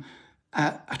Bedlam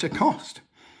at a cost.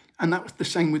 And that was the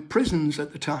same with prisons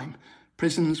at the time.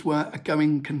 Prisons were a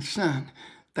going concern.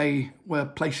 They were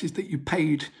places that you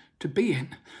paid to be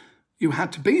in. You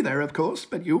had to be there, of course,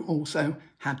 but you also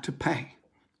had to pay.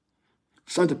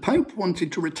 So the Pope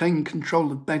wanted to retain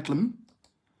control of Bedlam,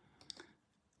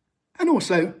 and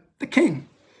also the King.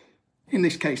 In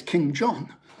this case, King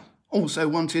John also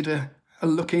wanted a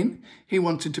look in. He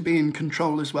wanted to be in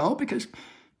control as well because,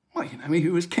 well, he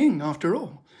was king after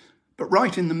all. But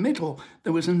right in the middle,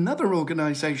 there was another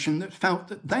organisation that felt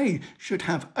that they should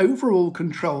have overall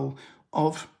control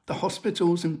of the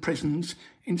hospitals and prisons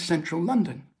in central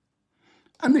London.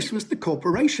 And this was the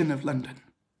Corporation of London.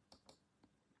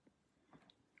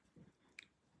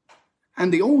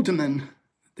 And the aldermen,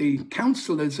 the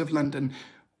councillors of London,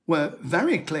 were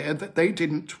very clear that they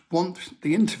didn't want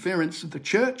the interference of the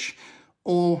church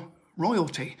or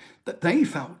royalty, that they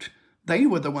felt they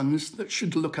were the ones that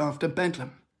should look after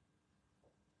Bedlam.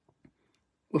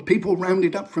 Were people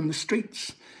rounded up from the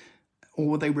streets, or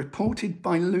were they reported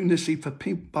by lunacy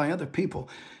by other people?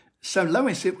 So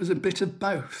Lois, it was a bit of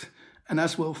both. And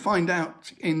as we'll find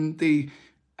out in the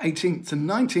 18th and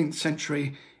 19th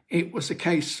century, it was a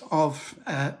case of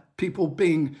people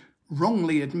being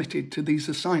wrongly admitted to these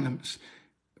asylums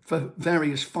for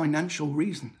various financial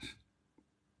reasons.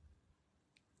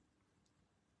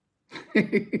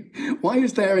 Why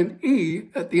is there an E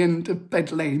at the end of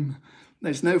Bedlam?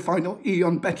 There's no final E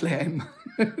on Bethlehem.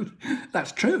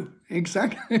 That's true,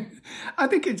 exactly. I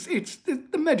think it's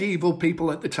the medieval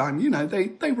people at the time,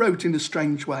 they wrote in a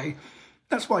strange way.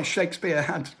 That's why Shakespeare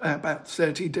had about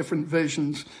 30 different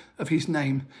versions of his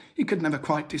name. He could never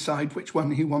quite decide which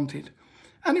one he wanted.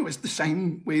 And it was the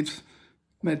same with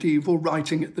medieval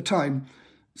writing at the time.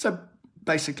 So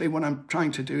basically what I'm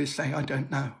trying to do is say I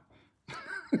don't know.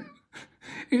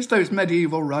 It's those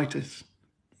medieval writers.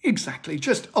 Exactly,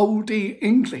 just oldie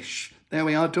English. There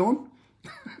we are, Dawn.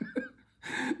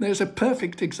 There's a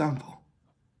perfect example.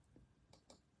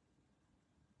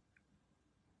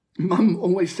 Mum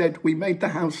always said we made the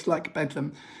house like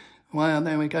Bedlam. Well,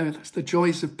 there we go. That's the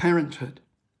joys of parenthood.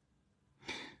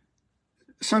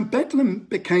 So Bedlam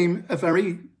became a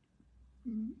very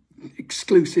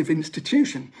exclusive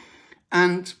institution,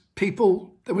 and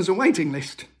there was a waiting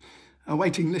list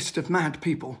of mad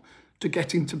people to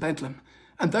get into Bedlam.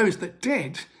 And those that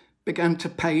did began to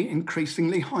pay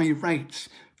increasingly high rates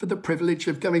for the privilege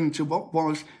of going to what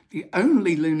was the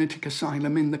only lunatic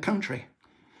asylum in the country.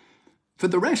 For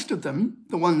the rest of them,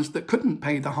 the ones that couldn't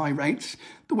pay the high rates,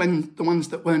 the ones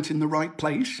that weren't in the right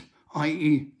place,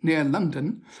 i.e. near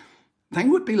London, they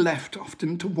would be left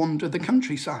often to wander the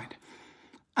countryside.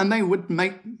 And they would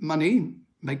make money,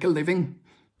 make a living,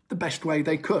 the best way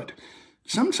they could.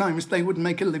 Sometimes they would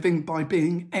make a living by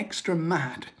being extra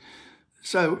mad.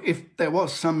 So if there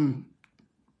was some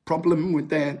problem with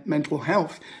their mental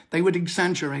health, they would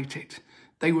exaggerate it.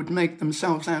 They would make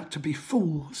themselves out to be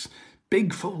fools,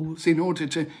 big fools, in order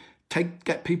to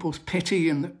get people's pity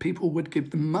and that people would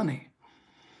give them money.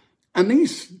 And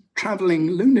these travelling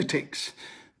lunatics,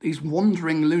 these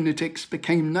wandering lunatics,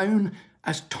 became known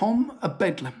as Tom a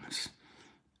Bedlams.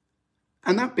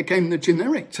 And that became the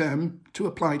generic term to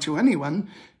apply to anyone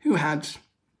who had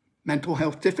mental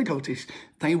health difficulties.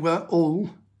 They were all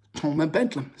Tom a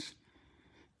Bedlams.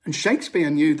 And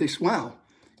Shakespeare knew this well.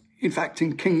 In fact,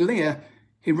 in King Lear,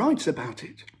 he writes about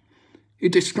it. He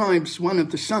describes one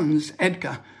of the sons,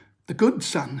 Edgar, the good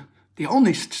son, the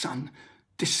honest son,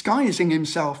 disguising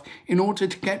himself in order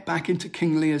to get back into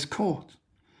King Lear's court.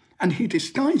 And he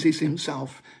disguises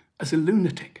himself as a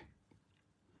lunatic.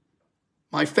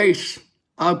 My face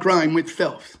I'll grime with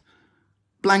filth,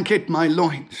 blanket my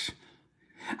loins,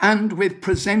 and with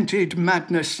presented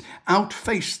madness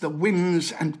outface the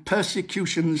winds and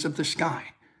persecutions of the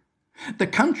sky. The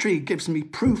country gives me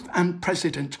proof and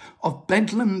precedent of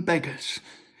Bedlam beggars,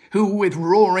 who with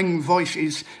roaring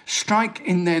voices strike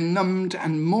in their numbed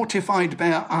and mortified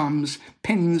bare arms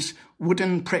pins,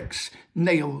 wooden pricks,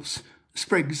 nails,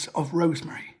 sprigs of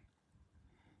rosemary.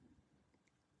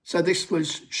 So this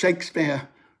was Shakespeare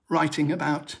writing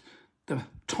about the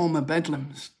Tom a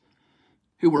Bedlams,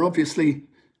 who were obviously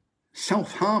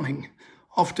self-harming,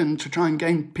 often to try and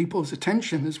gain people's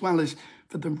attention, as well as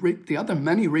for the other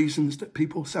many reasons that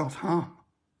people self-harm.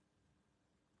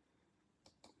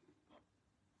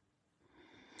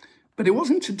 But it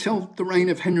wasn't until the reign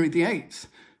of Henry VIII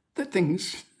that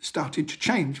things started to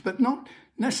change, but not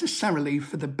necessarily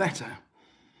for the better.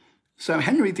 So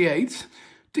Henry VIII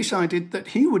decided that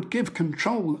he would give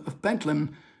control of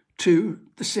Bedlam to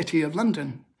the City of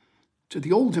London, to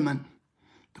the aldermen,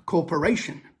 the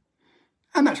corporation.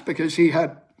 And that's because he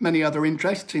had many other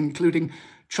interests, including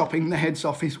chopping the heads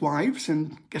off his wives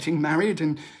and getting married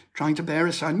and trying to bear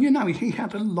a son. He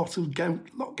had a lot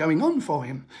going on for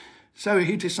him. So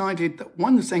he decided that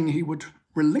one thing he would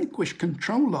relinquish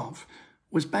control of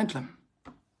was Bedlam.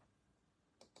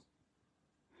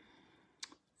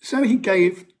 So he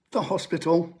gave the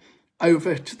hospital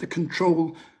over to the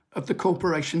control of the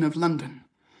Corporation of London.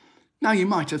 Now, you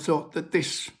might have thought that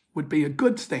this would be a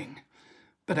good thing,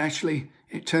 but actually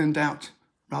it turned out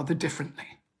rather differently.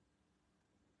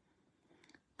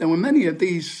 There were many of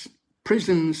these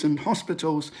prisons and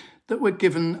hospitals that were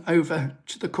given over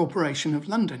to the Corporation of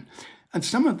London, and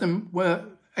some of them were,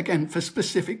 again, for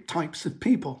specific types of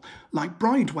people, like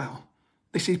Bridewell.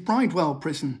 This is Bridewell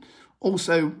Prison,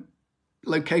 also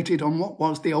located on what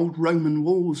was the old Roman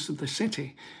walls of the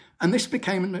city. And this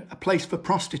became a place for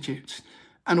prostitutes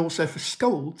and also for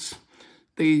scolds.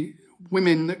 The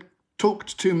women that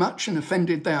talked too much and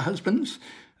offended their husbands,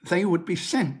 they would be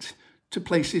sent to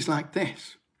places like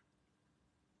this.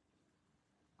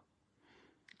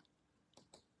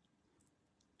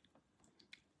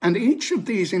 And each of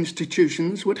these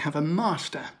institutions would have a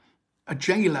master, a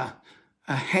jailer,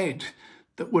 a head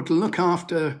that would look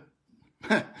after,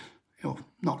 or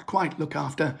not quite look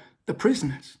after, the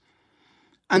prisoners.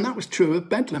 And that was true of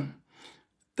Bedlam.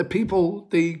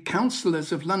 The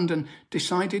councillors of London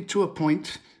decided to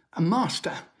appoint a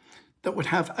master that would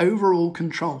have overall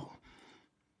control.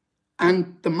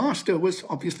 And the master was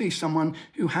obviously someone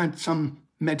who had some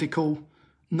medical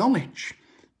knowledge.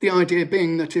 The idea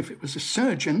being that if it was a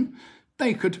surgeon,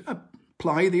 they could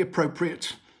apply the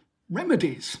appropriate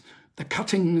remedies. The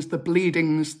cuttings, the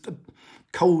bleedings, the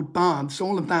cold baths,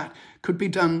 all of that could be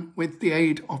done with the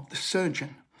aid of the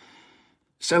surgeon.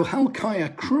 So Hilkiah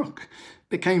Crook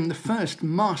became the first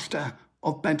master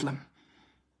of Bedlam.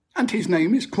 And his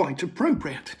name is quite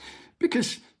appropriate,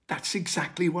 because that's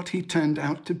exactly what he turned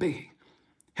out to be.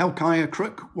 Hilkiah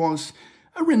Crook was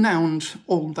a renowned,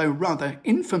 although rather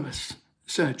infamous,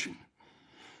 surgeon.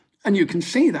 And you can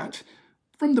see that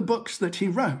from the books that he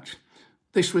wrote.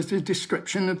 This was a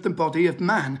description of the body of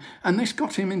man, and this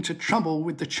got him into trouble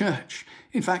with the church.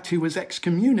 In fact, he was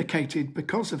excommunicated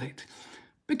because of it,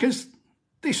 because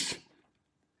this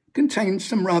contains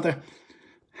some rather,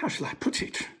 how shall I put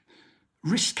it,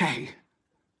 risque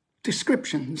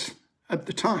descriptions of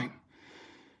the time.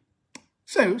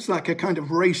 So it's like a kind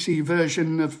of racy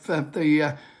version of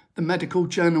the medical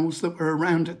journals that were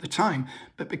around at the time.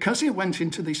 But because it went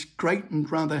into this great and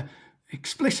rather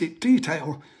explicit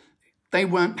detail, they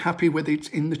weren't happy with it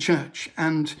in the church,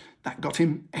 and that got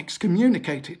him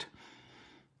excommunicated.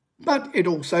 But it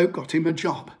also got him a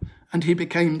job, and he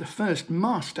became the first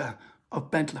master of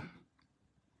Bedlam.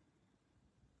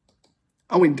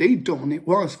 Oh, indeed, Dawn, it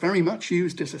was very much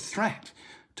used as a threat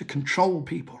to control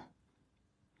people.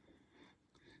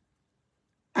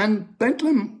 And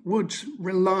Bedlam would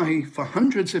rely for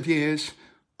hundreds of years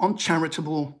on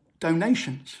charitable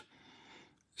donations.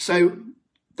 So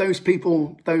those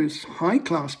people, those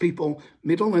high-class people,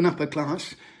 middle and upper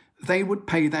class, they would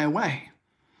pay their way.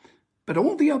 But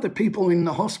all the other people in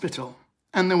the hospital,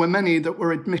 and there were many that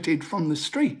were admitted from the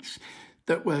streets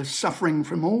that were suffering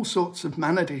from all sorts of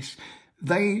maladies,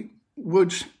 they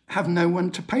would have no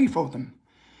one to pay for them.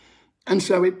 And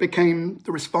so it became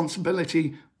the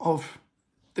responsibility of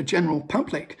the general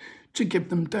public to give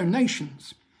them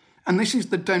donations. And this is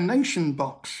the donation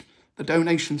box, the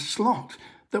donation slot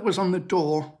that was on the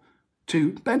door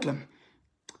to Bedlam.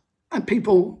 And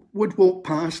people would walk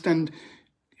past, and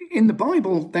in the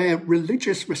Bible, their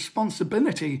religious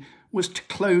responsibility was to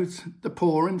clothe the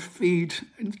poor and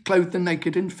clothe the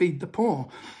naked and feed the poor.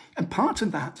 And part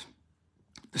of that,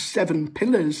 the 7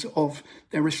 pillars of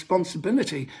their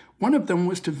responsibility, one of them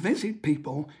was to visit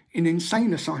people in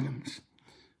insane asylums.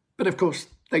 But of course,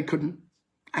 they couldn't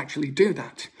actually do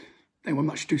that. They were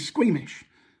much too squeamish.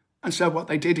 And so what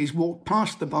they did is walk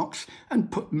past the box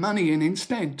and put money in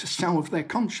instead to salve their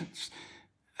conscience.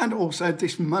 And also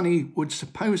this money would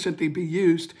supposedly be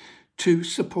used to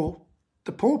support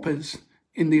the paupers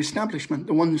in the establishment,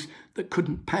 the ones that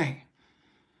couldn't pay.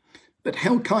 But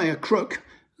Hilkiah Crook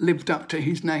lived up to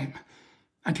his name,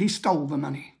 and he stole the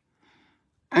money.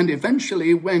 And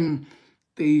eventually, when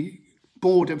the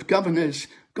Board of Governors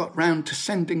got round to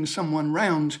sending someone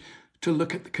round to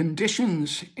look at the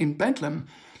conditions in Bedlam,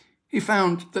 he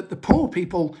found that the poor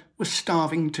people were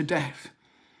starving to death.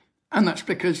 And that's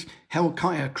because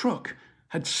Hilkiah Crook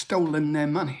had stolen their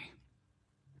money.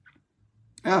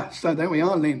 So there we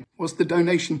are, Lynn. Was the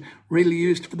donation really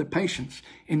used for the patients?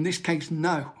 In this case,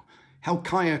 no.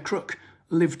 Hilkiah Crook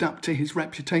lived up to his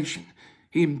reputation.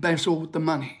 He embezzled the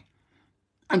money.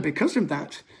 And because of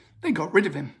that, they got rid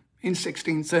of him in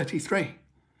 1633.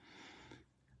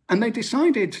 And they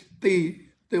decided, the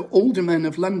aldermen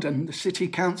of London, the city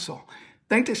council,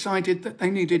 they decided that they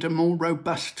needed a more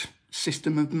robust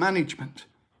system of management.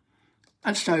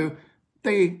 And so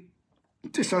they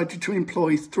decided to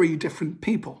employ 3 different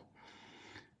people.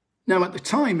 Now, at the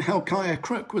time, Hilkiah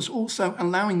Crook was also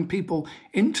allowing people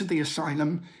into the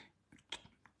asylum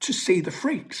to see the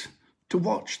freaks, to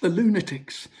watch the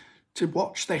lunatics, to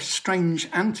watch their strange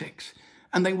antics,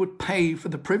 and they would pay for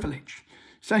the privilege.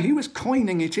 So he was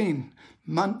coining it in,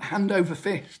 hand over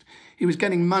fist. He was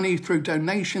getting money through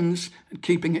donations and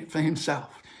keeping it for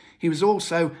himself. He was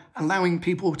also allowing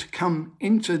people to come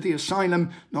into the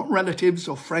asylum, not relatives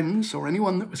or friends or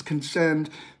anyone that was concerned,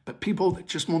 but people that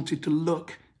just wanted to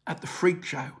look at the freak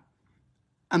show.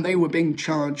 And they were being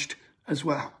charged as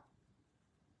well.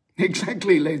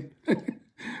 Exactly, Lynn.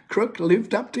 Crook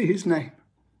lived up to his name.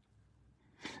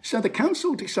 So the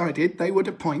council decided they would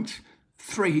appoint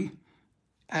 3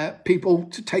 people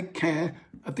to take care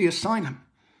of the asylum.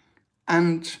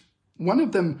 And one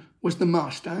of them was the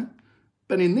master,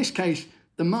 but in this case,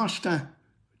 the master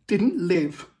didn't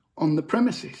live on the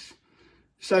premises.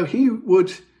 So he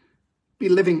would be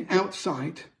living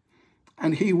outside,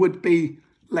 and he would be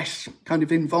less kind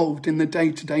of involved in the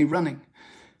day-to-day running.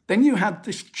 Then you had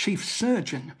this chief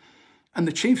surgeon, and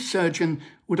the chief surgeon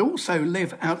would also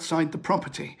live outside the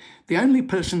property. The only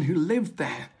person who lived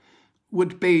there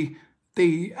would be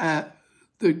the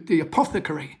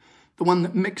apothecary, the one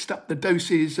that mixed up the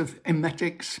doses of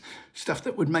emetics, stuff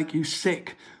that would make you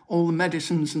sick, all the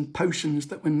medicines and potions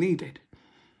that were needed.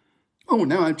 Oh,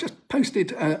 now I've just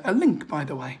posted a link, by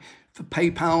the way, for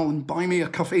PayPal and Buy Me a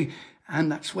Coffee,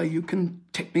 and that's where you can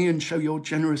tip me and show your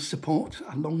generous support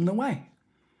along the way.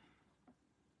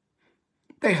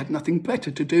 They had nothing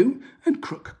better to do, and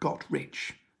Crook got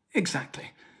rich.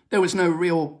 Exactly. There was no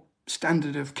real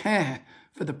standard of care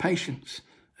for the patients,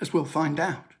 as we'll find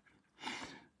out.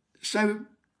 So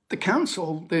the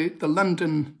council, the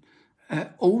London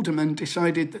aldermen,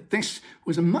 decided that this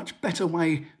was a much better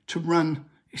way to run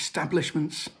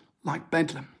establishments like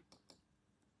Bedlam.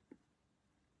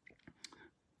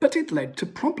 But it led to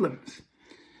problems,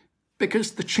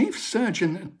 because the chief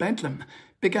surgeon at Bedlam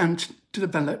began to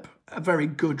develop a very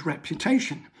good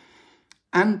reputation,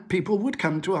 and people would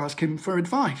come to ask him for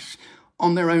advice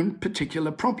on their own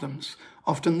particular problems.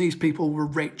 Often these people were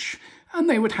rich, and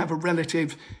they would have a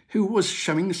relative who was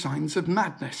showing signs of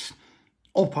madness,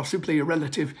 or possibly a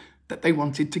relative that they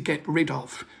wanted to get rid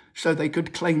of so they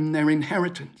could claim their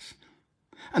inheritance.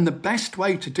 And the best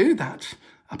way to do that,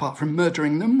 apart from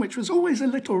murdering them, which was always a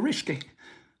little risky,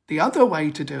 the other way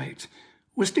to do it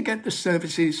was to get the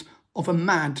services of a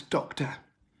mad doctor.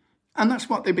 And that's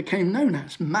what they became known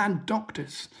as, mad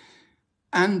doctors.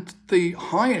 And the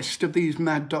highest of these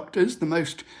mad doctors, the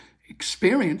most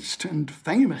experienced and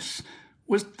famous,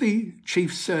 was the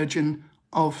chief surgeon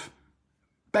of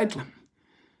Bedlam.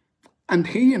 And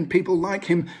he and people like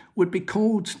him would be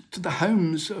called to the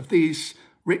homes of these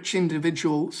rich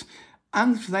individuals,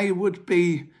 and they would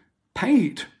be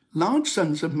paid large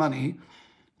sums of money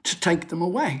to take them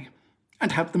away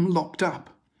and have them locked up.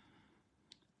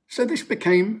 So this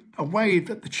became a way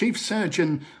that the chief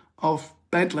surgeon of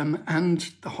Bedlam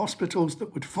and the hospitals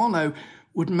that would follow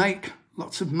would make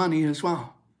lots of money as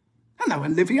well. Hello,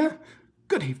 Olivia.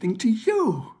 Good evening to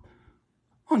you.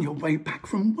 On your way back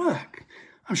from work.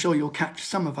 I'm sure you'll catch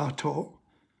some of our talk.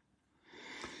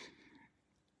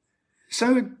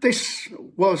 So this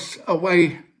was a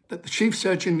way that the chief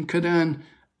surgeon could earn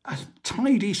a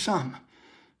tidy sum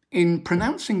in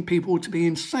pronouncing people to be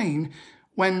insane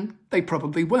when they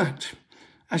probably weren't.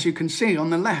 As you can see on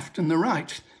the left and the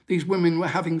right, these women were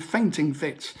having fainting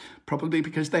fits, probably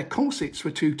because their corsets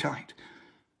were too tight.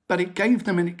 But it gave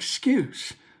them an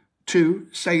excuse to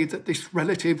say that this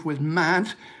relative was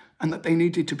mad and that they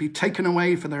needed to be taken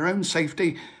away for their own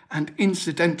safety, and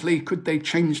incidentally, could they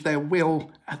change their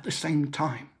will at the same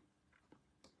time.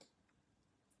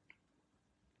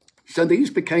 So these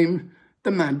became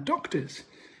the mad doctors.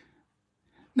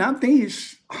 Now,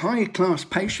 these high-class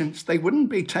patients, they wouldn't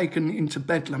be taken into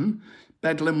Bedlam.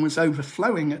 Bedlam was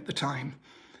overflowing at the time.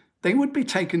 They would be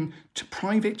taken to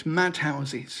private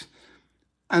madhouses.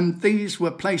 And these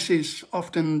were places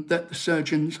often that the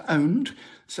surgeons owned.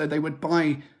 So they would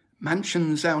buy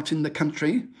mansions out in the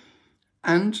country,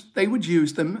 and they would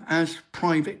use them as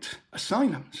private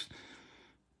asylums.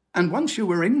 And once you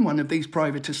were in one of these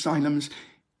private asylums,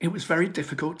 it was very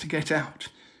difficult to get out,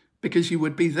 because you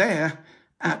would be there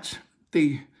at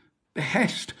the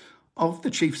behest of the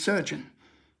chief surgeon.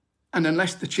 And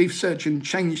unless the chief surgeon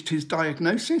changed his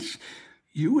diagnosis,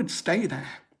 you would stay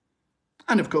there.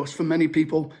 And of course, for many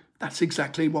people, that's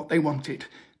exactly what they wanted.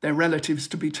 Their relatives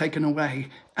to be taken away,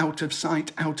 out of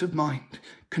sight, out of mind,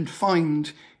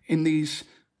 confined in these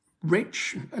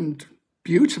rich and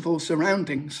beautiful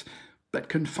surroundings, but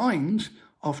confined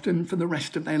often for the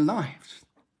rest of their lives.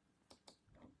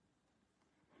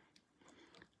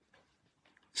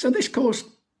 So this caused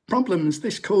problems,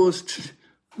 this caused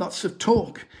lots of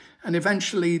talk, and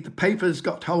eventually the papers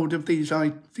got hold of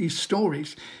these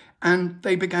stories, and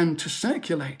they began to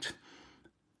circulate.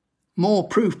 More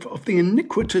proof of the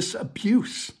iniquitous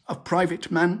abuse of private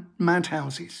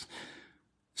madhouses.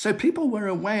 So people were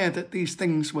aware that these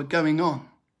things were going on.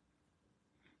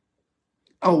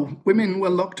 Oh, women were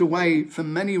locked away for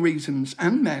many reasons,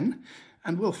 and men,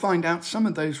 and we'll find out some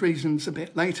of those reasons a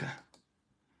bit later.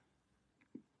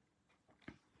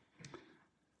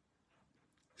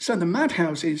 So the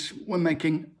madhouses were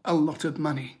making a lot of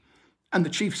money, and the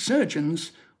chief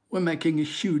surgeons were making a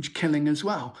huge killing as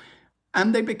well.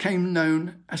 And they became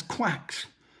known as quacks.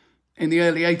 In the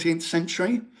early 18th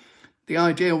century, the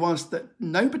idea was that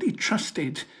nobody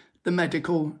trusted the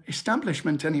medical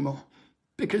establishment anymore,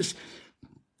 because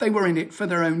they were in it for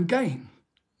their own gain.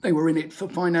 They were in it for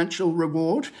financial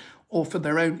reward, or for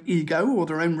their own ego or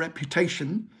their own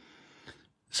reputation.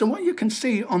 So what you can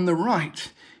see on the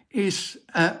right is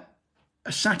a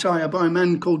satire by a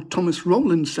man called Thomas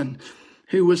Rowlandson,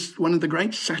 who was one of the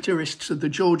great satirists of the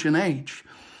Georgian age.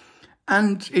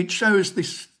 And it shows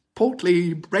this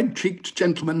portly, red-cheeked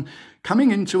gentleman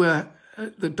coming into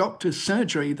the doctor's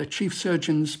surgery, the chief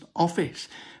surgeon's office,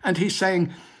 and he's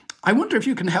saying, "I wonder if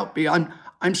you can help me.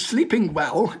 I'm sleeping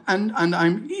well and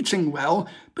I'm eating well,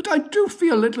 but I do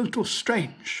feel a little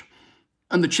strange."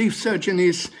 And the chief surgeon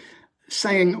is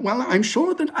saying, "Well, I'm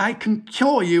sure that I can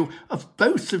cure you of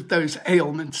both of those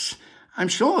ailments. I'm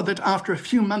sure that after a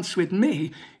few months with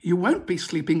me, you won't be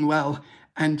sleeping well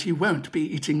and you won't be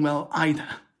eating well either."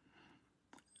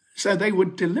 So they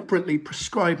would deliberately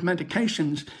prescribe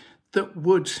medications that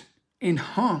would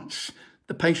enhance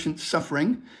the patient's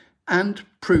suffering and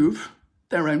prove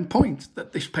their own point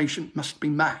that this patient must be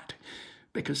mad,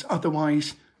 because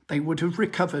otherwise they would have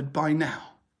recovered by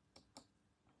now.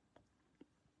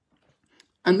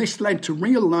 And this led to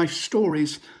real-life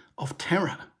stories of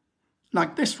terror,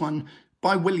 like this one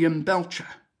by William Belcher.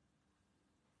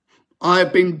 "I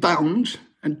have been bound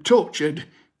and tortured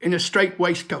in a strait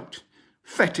waistcoat,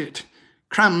 fettered,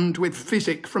 crammed with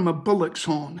physic from a bullock's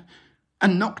horn,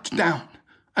 and knocked down,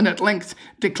 and at length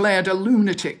declared a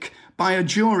lunatic by a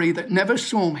jury that never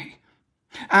saw me.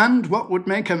 And what would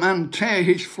make a man tear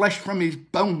his flesh from his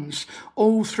bones,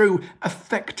 all through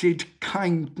affected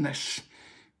kindness,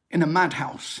 in a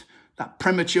madhouse, that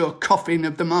premature coffin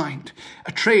of the mind,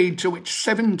 a trade to which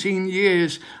 17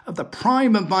 years of the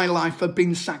prime of my life have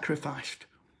been sacrificed.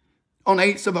 On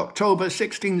 8th of October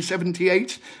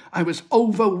 1678, I was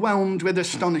overwhelmed with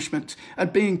astonishment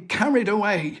at being carried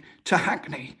away to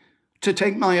Hackney to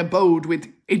take my abode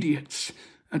with idiots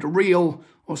and real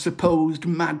or supposed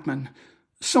madmen,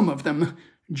 some of them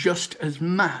just as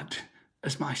mad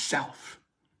as myself."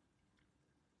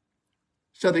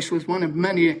 So this was one of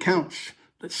many accounts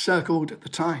that circled at the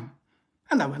time.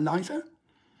 Hello, Eliza.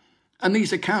 And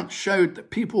these accounts showed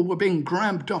that people were being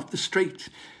grabbed off the street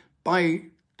by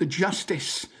the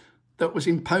justice that was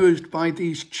imposed by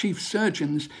these chief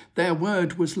surgeons. Their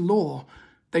word was law.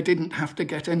 They didn't have to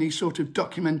get any sort of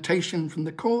documentation from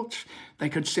the courts. They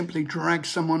could simply drag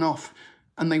someone off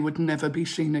and they would never be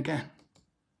seen again.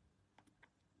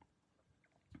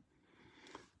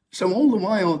 So all the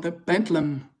while that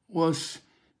Bedlam was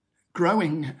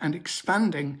growing and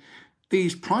expanding,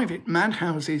 these private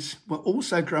madhouses were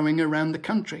also growing around the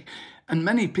country, and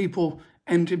many people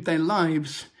ended their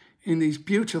lives in these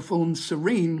beautiful and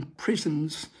serene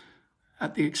prisons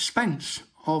at the expense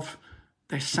of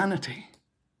their sanity.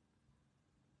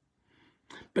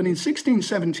 But in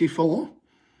 1674,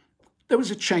 there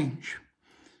was a change,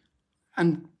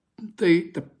 and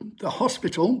the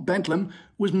hospital, Bedlam,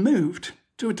 was moved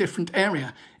to a different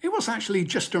area. It was actually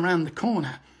just around the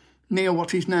corner, near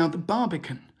what is now the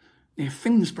Barbican, near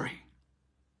Finsbury.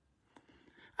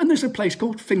 And there's a place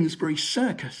called Finsbury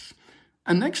Circus,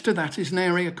 and next to that is an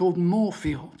area called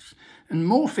Moorfields. And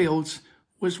Moorfields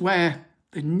was where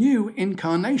the new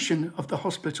incarnation of the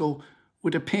hospital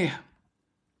would appear.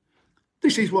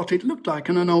 This is what it looked like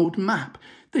on an old map.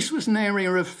 This was an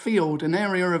area of field, an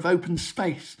area of open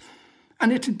space,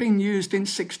 and it had been used in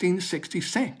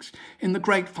 1666 in the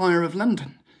Great Fire of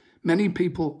London. Many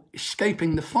people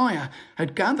escaping the fire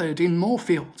had gathered in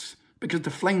Moorfields because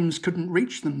the flames couldn't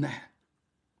reach them there.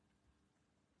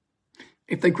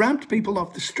 If they grabbed people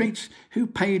off the streets, who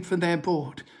paid for their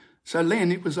board? So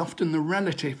then it was often the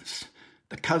relatives,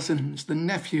 the cousins, the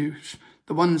nephews,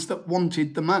 the ones that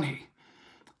wanted the money.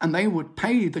 And they would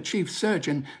pay the chief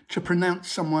surgeon to pronounce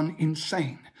someone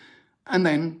insane and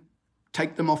then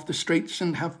take them off the streets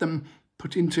and have them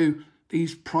put into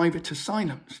these private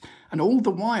asylums. And all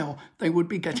the while, they would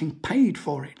be getting paid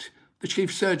for it. The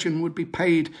chief surgeon would be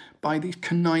paid by these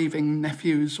conniving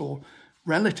nephews or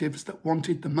relatives that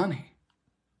wanted the money.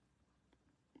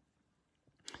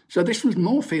 So this was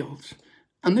Moorfields,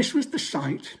 and this was the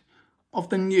site of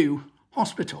the new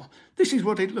hospital. This is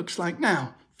what it looks like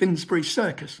now, Finsbury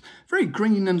Circus. Very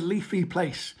green and leafy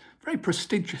place, very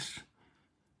prestigious.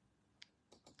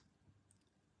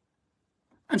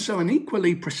 And so an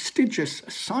equally prestigious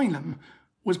asylum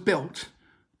was built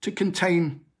to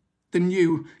contain the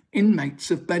new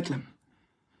inmates of Bedlam.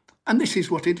 And this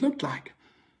is what it looked like.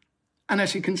 And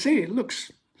as you can see, it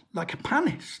looks like a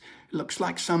palace. It looks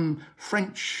like some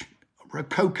French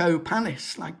Rococo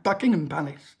palace, like Buckingham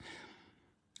Palace.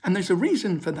 And there's a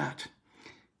reason for that.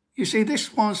 You see,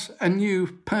 this was a new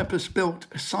purpose-built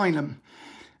asylum,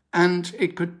 and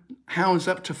it could house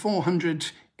up to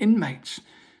 400 inmates.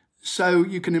 So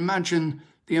you can imagine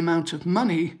the amount of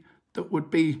money that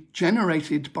would be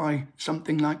generated by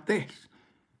something like this.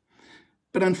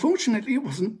 But unfortunately, it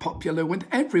wasn't popular with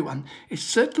everyone. It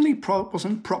certainly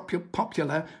wasn't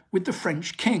popular with the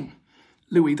French king,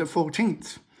 Louis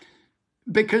XIV,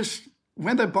 because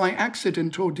whether by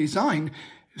accident or design,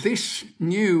 this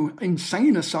new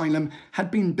insane asylum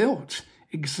had been built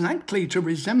exactly to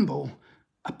resemble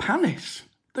a palace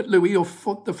that Louis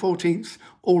XIV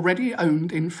already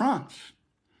owned in France.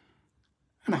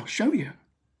 And I'll show you.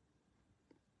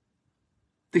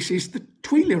 This is the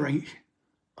Tuileries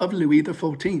of Louis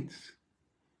XIV.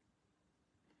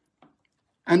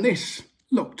 And this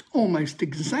looked almost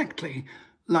exactly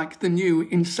like the new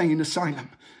insane asylum.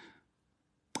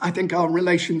 I think our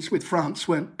relations with France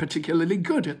weren't particularly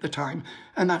good at the time,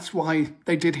 and that's why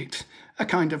they did it. A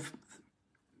kind of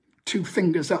 2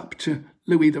 fingers up to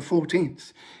Louis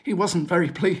XIV. He wasn't very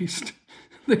pleased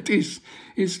that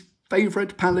his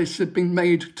favourite palace had been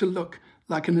made to look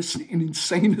like an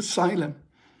insane asylum.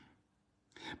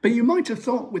 But you might have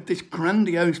thought with this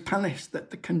grandiose palace that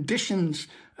the conditions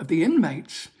of the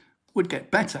inmates would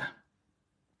get better.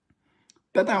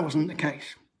 But that wasn't the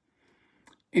case.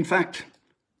 In fact,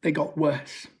 they got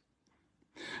worse.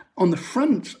 On the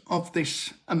front of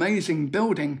this amazing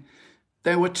building,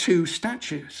 there were 2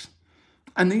 statues.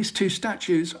 And these 2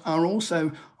 statues are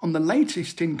also on the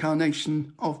latest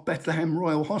incarnation of Bethlehem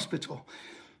Royal Hospital.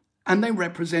 And they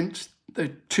represent the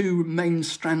 2 main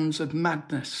strands of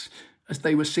madness as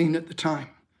they were seen at the time.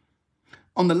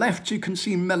 On the left, you can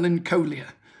see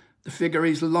melancholia. The figure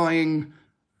is lying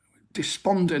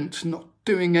despondent, not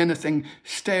doing anything,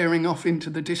 staring off into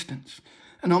the distance.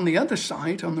 And on the other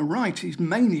side, on the right, is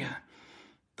mania,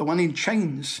 the one in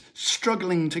chains,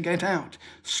 struggling to get out,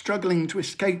 struggling to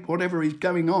escape whatever is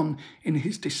going on in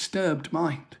his disturbed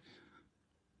mind.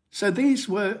 So these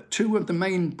were 2 of the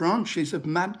main branches of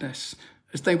madness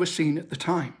as they were seen at the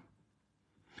time.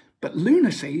 But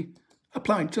lunacy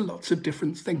applied to lots of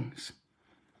different things.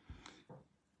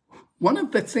 One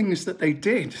of the things that they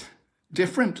did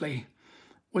differently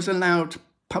was allowed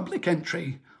public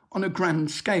entry on a grand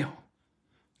scale.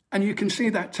 And you can see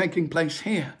that taking place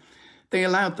here. They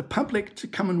allowed the public to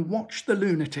come and watch the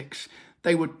lunatics.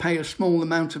 They would pay a small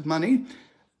amount of money.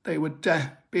 They would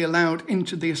be allowed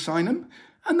into the asylum,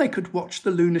 and they could watch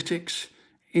the lunatics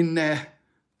in their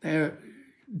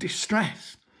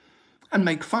distress and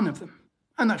make fun of them.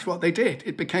 And that's what they did.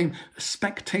 It became a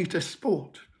spectator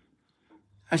sport.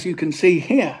 As you can see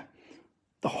here,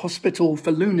 the hospital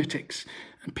for lunatics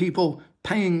and people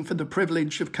paying for the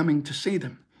privilege of coming to see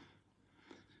them.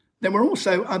 There were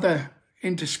also other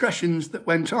indiscretions that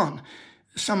went on.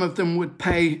 Some of them would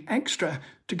pay extra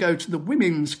to go to the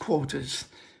women's quarters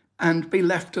and be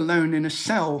left alone in a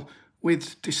cell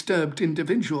with disturbed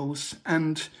individuals.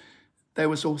 And there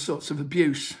was all sorts of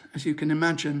abuse, as you can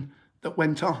imagine, that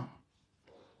went on.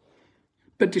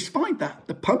 But despite that,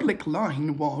 the public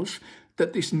line was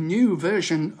that this new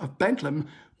version of Bedlam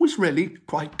was really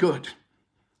quite good.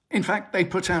 In fact, they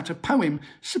put out a poem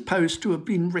supposed to have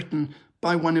been written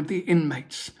by one of the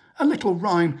inmates, a little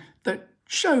rhyme that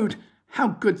showed how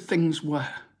good things were.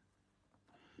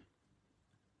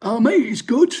 Our meat is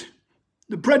good,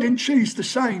 the bread and cheese the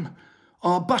same,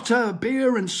 our butter,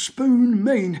 beer and spoon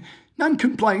mean, none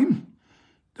complain.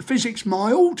 The physic's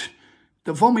mild,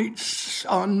 the vomits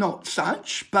are not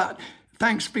such, but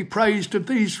thanks be praised of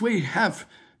these we have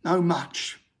no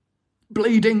much.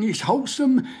 Bleeding is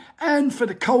wholesome, and for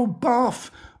the cold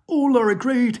bath, all are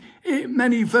agreed it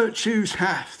many virtues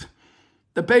hath.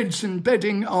 The beds and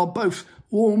bedding are both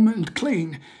warm and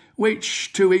clean,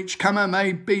 which to each comer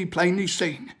may be plainly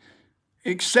seen,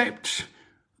 except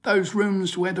those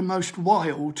rooms where the most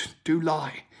wild do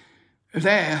lie.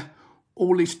 There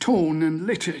all is torn and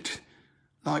littered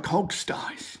like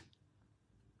hogsties.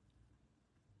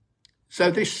 So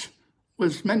this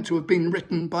was meant to have been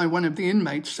written by one of the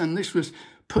inmates, and this was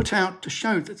put out to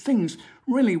show that things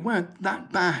really weren't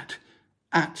that bad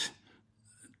at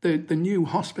the new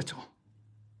hospital.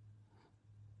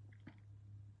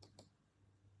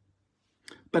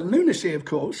 But lunacy, of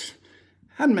course,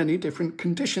 had many different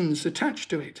conditions attached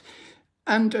to it.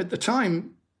 And at the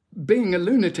time, being a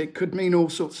lunatic could mean all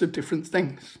sorts of different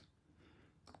things.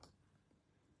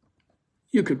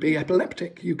 You could be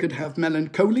epileptic, you could have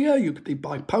melancholia, you could be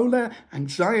bipolar,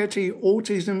 anxiety,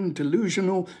 autism,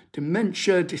 delusional,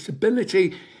 dementia,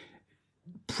 disability,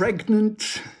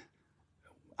 pregnant,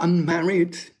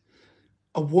 unmarried,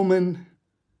 a woman.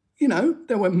 You know,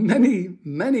 there were many,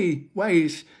 many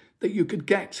ways that you could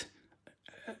get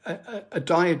a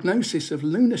diagnosis of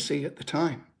lunacy at the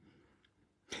time.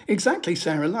 Exactly,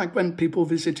 Sarah, like when people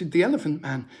visited the Elephant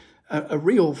Man, a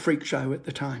real freak show at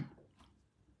the time.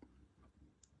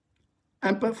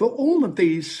 But for all of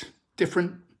these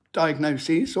different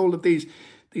diagnoses, all of these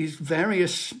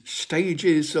various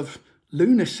stages of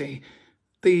lunacy,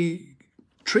 the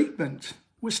treatment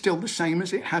was still the same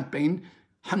as it had been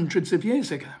hundreds of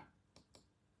years ago.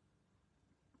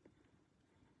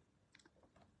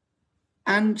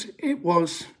 and it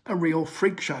was a real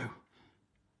freak show.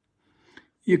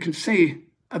 You can see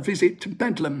A Visit to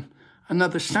Bedlam,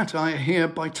 another satire here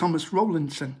by Thomas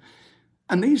Rowlandson.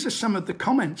 And these are some of the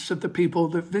comments of the people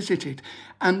that visited.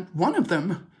 And one of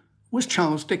them was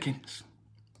Charles Dickens.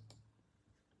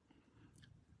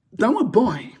 Though a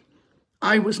boy,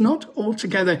 I was not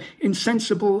altogether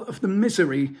insensible of the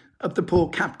misery of the poor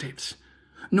captives,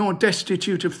 nor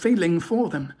destitute of feeling for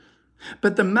them.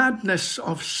 But the madness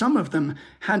of some of them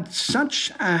had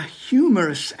such a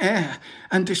humorous air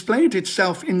and displayed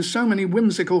itself in so many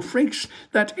whimsical freaks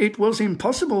that it was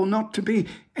impossible not to be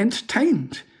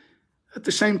entertained, at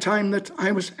the same time that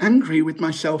I was angry with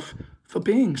myself for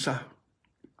being so.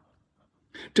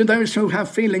 To those who have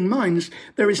feeling minds,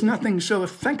 there is nothing so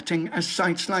affecting as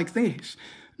sights like these,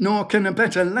 nor can a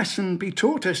better lesson be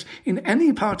taught us in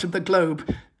any part of the globe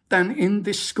than in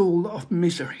this school of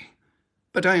misery.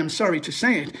 But I am sorry to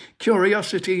say it,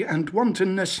 curiosity and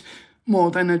wantonness,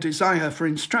 more than a desire for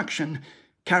instruction,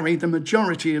 carry the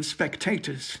majority of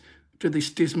spectators to this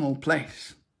dismal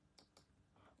place.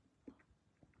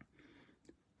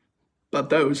 But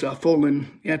those are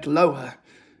fallen yet lower,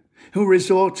 who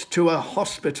resort to a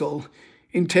hospital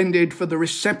intended for the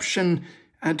reception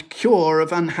and cure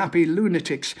of unhappy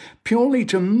lunatics, purely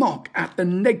to mock at the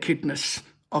nakedness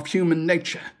of human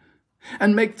nature,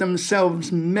 and make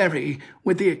themselves merry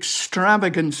with the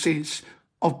extravagancies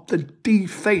of the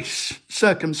defaced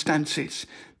circumstances,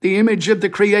 the image of the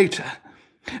Creator,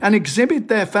 and exhibit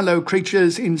their fellow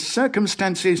creatures in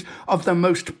circumstances of the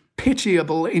most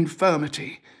pitiable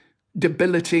infirmity,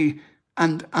 debility,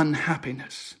 and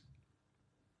unhappiness.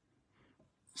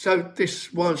 So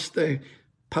this was the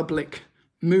public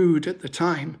mood at the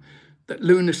time, that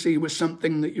lunacy was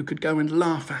something that you could go and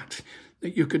laugh at,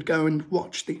 that you could go and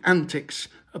watch the antics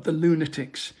of the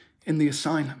lunatics in the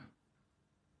asylum.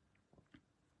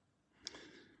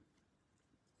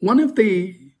 One of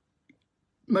the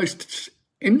most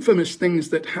infamous things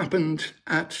that happened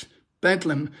at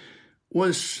Bedlam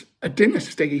was a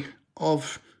dynasty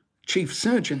of chief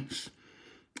surgeons.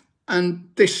 And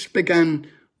this began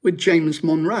with James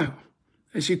Monro,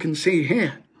 as you can see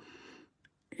here.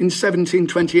 In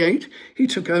 1728, he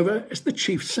took over as the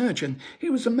chief surgeon. He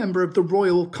was a member of the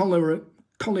Royal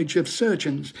College of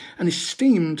Surgeons, an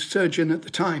esteemed surgeon at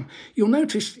the time. You'll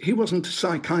notice he wasn't a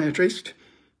psychiatrist.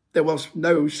 There was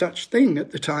no such thing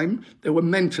at the time. There were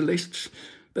mentalists,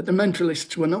 but the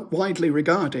mentalists were not widely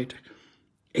regarded.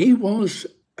 He was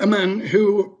a man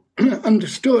who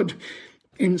understood,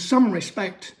 in some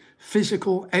respect,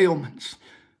 physical ailments,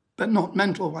 but not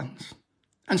mental ones.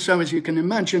 And so, as you can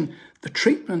imagine, the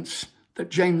treatments that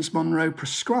James Monro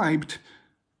prescribed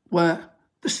were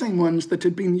the same ones that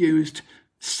had been used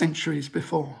centuries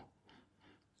before.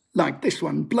 Like this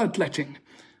one, bloodletting,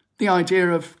 the idea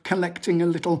of collecting a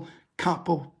little cup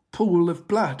or pool of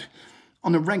blood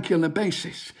on a regular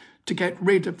basis to get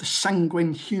rid of the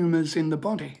sanguine humours in the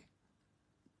body.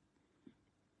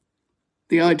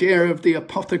 The idea of the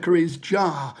apothecary's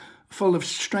jar full of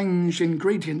strange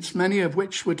ingredients, many of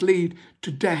which would lead to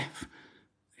death,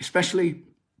 especially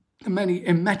the many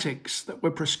emetics that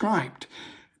were prescribed.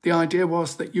 The idea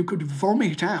was that you could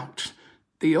vomit out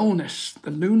the illness,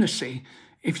 the lunacy,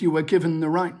 if you were given the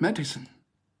right medicine.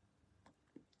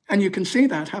 And you can see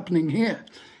that happening here.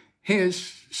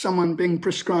 Here's someone being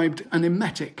prescribed an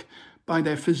emetic by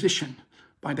their physician,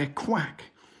 by their quack.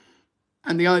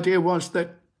 And the idea was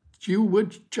that you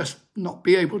would just not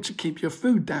be able to keep your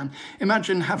food down.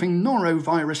 Imagine having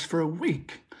norovirus for a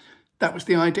week. That was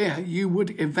the idea. You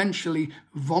would eventually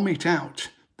vomit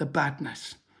out the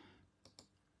badness.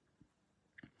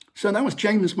 So that was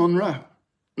James Monro.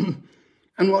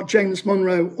 And what James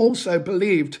Monro also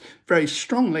believed very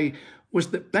strongly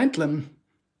was that Bedlam...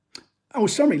 Oh,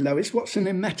 sorry, Lois, what's an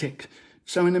emetic?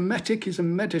 So an emetic is a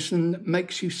medicine that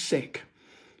makes you sick,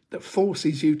 that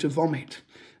forces you to vomit.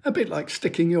 A bit like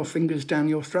sticking your fingers down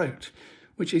your throat,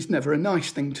 which is never a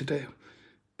nice thing to do.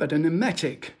 But an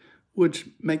emetic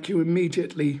would make you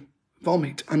immediately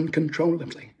vomit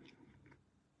uncontrollably.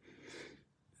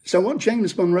 So what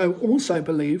James Monro also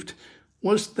believed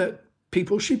was that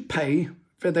people should pay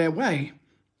for their way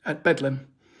at Bedlam.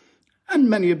 And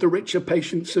many of the richer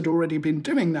patients had already been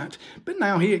doing that, but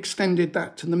now he extended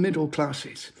that to the middle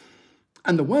classes.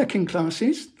 And the working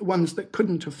classes, the ones that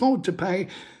couldn't afford to pay,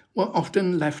 were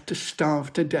often left to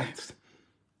starve to death.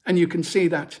 And you can see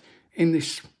that in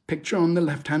this picture on the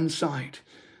left-hand side.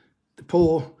 The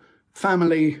poor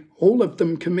family, all of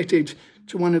them committed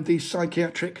to one of these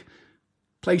psychiatric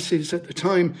places at the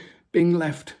time, being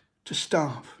left to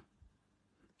starve.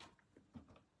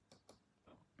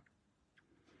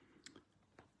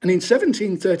 And in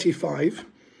 1735,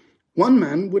 one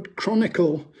man would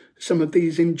chronicle some of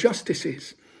these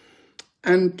injustices.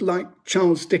 And like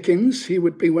Charles Dickens, he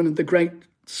would be one of the great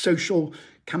social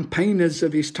campaigners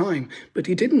of his time. But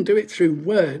he didn't do it through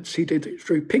words, he did it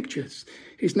through pictures.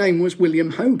 His name was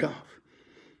William Hogarth.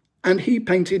 And he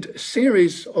painted a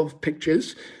series of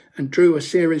pictures and drew a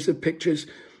series of pictures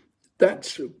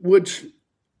that would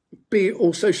be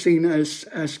also seen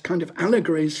as kind of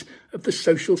allegories of the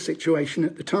social situation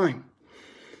at the time.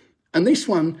 And this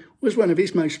one was one of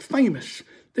his most famous.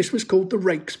 This was called The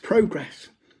Rake's Progress.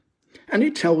 And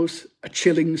it tells a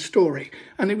chilling story.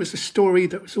 And it was a story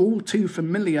that was all too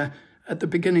familiar at the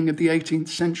beginning of the 18th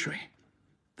century.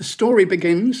 The story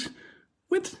begins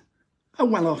with a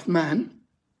well-off man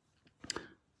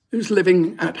who's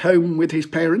living at home with his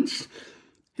parents.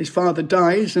 His father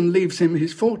dies and leaves him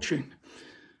his fortune.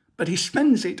 But he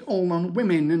spends it all on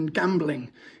women and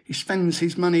gambling. He spends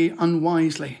his money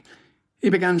unwisely. He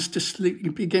begins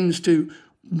to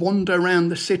wander around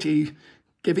the city,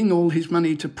 giving all his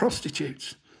money to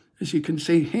prostitutes, as you can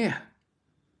see here.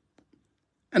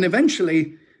 And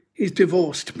eventually, he's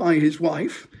divorced by his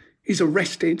wife. He's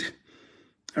arrested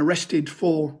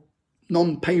for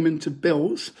non-payment of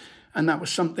bills, and that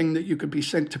was something that you could be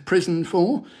sent to prison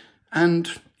for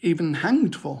and even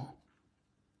hanged for.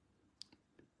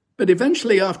 But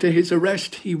eventually, after his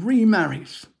arrest, he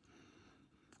remarries.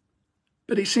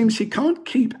 But it seems he can't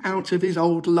keep out of his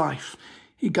old life.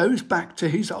 He goes back to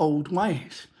his old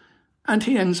ways. And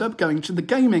he ends up going to the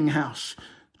gaming house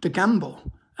to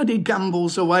gamble. And he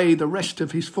gambles away the rest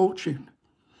of his fortune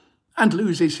and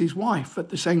loses his wife at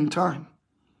the same time.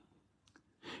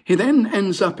 He then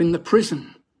ends up in the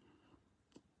prison.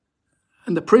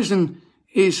 And the prison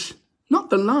is not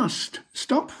the last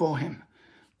stop for him,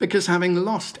 because having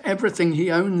lost everything he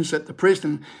owns at the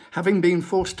prison, having been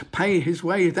forced to pay his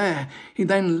way there, he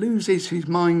then loses his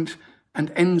mind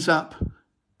and ends up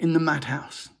in the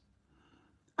madhouse.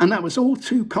 And that was all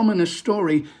too common a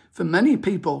story for many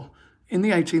people in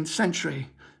the 18th century,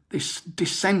 this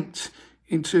descent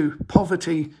into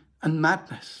poverty and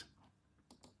madness.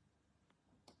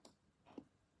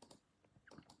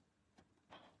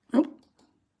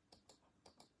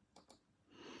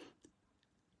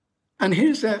 And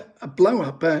here's a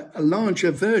blow-up, a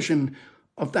larger version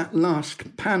of that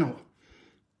last panel,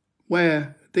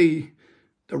 where the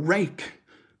rake,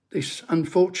 this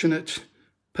unfortunate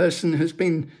person, has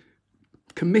been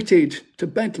committed to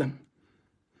Bedlam.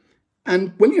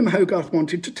 And William Hogarth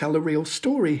wanted to tell a real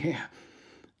story here.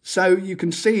 So you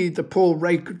can see the poor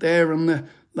rake there on the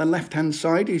left-hand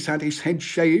side. He's had his head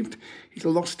shaved. He's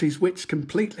lost his wits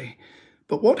completely.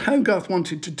 But what Hogarth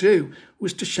wanted to do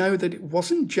was to show that it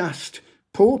wasn't just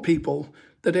poor people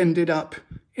that ended up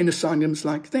in asylums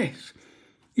like this.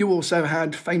 You also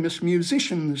had famous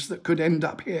musicians that could end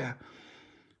up here.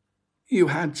 You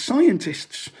had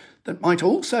scientists that might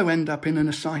also end up in an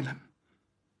asylum.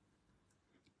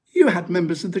 You had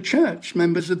members of the church,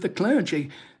 members of the clergy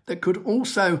that could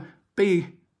also be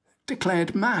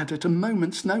declared mad at a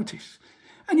moment's notice.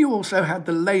 And you also had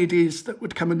the ladies that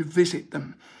would come and visit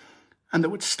them, and that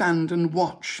would stand and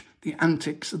watch the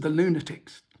antics of the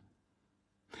lunatics.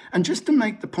 And just to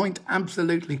make the point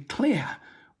absolutely clear,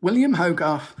 William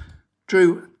Hogarth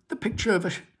drew the picture of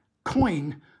a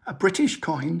coin, a British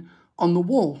coin, on the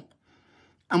wall.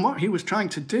 And what he was trying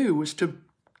to do was to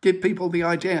give people the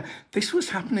idea this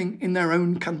was happening in their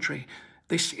own country.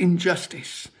 This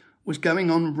injustice was going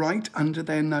on right under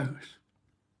their nose.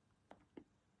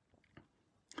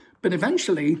 But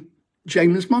eventually,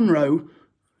 James Monroe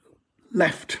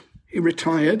left. He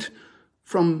retired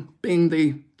from being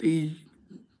the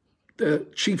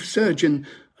chief surgeon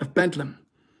of Bedlam.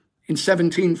 In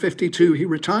 1752, he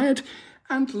retired,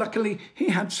 and luckily he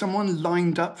had someone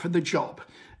lined up for the job.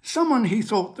 Someone he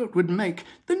thought that would make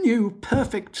the new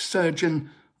perfect surgeon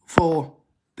for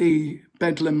the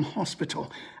Bethlehem Hospital.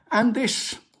 And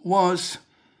this was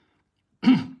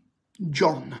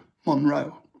John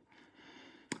Monroe.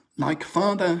 Like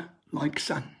father, like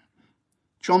son.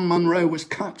 John Monroe was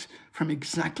cut from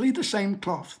exactly the same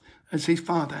cloth as his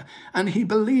father, and he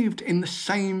believed in the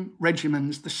same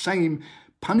regimens, the same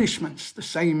punishments, the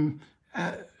same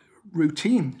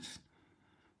routines.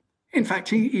 In fact,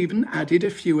 he even added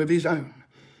a few of his own.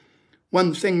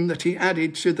 One thing that he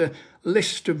added to the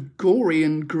list of gory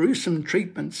and gruesome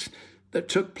treatments that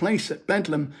took place at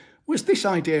Bedlam was this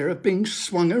idea of being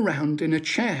swung around in a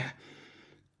chair.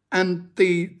 And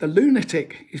the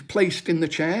lunatic is placed in the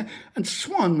chair and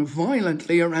swung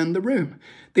violently around the room.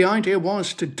 The idea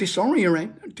was to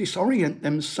disorient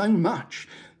them so much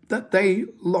that they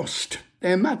lost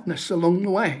their madness along the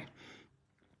way.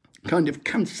 kind of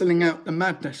cancelling out the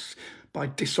madness by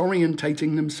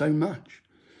disorientating them so much.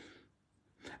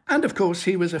 And of course,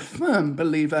 he was a firm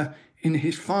believer in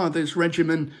his father's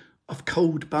regimen of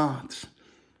cold baths.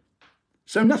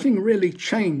 So nothing really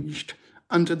changed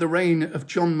under the reign of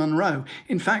John Monroe.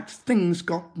 In fact, things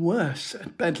got worse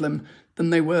at Bedlam than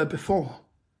they were before.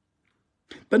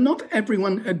 But not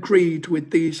everyone agreed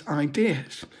with these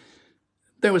ideas.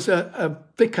 There was a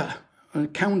vicar, a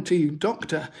county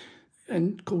doctor,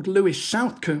 called Lewis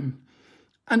Southcombe,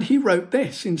 and he wrote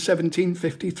this in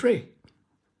 1753.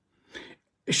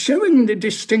 Showing the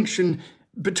distinction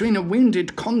between a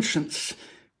wounded conscience,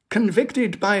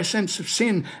 convicted by a sense of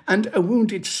sin, and a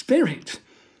wounded spirit,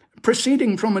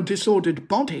 proceeding from a disordered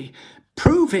body,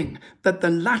 proving that the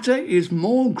latter is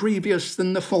more grievous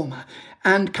than the former,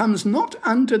 and comes not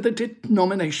under the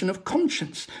denomination of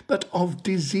conscience, but of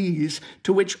disease,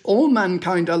 to which all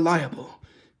mankind are liable,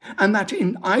 and that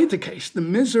in either case the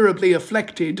miserably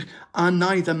afflicted are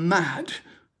neither mad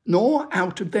nor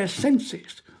out of their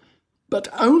senses, but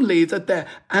only that their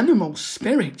animal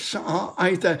spirits are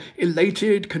either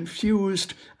elated,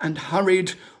 confused, and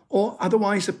hurried, or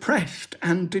otherwise oppressed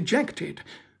and dejected,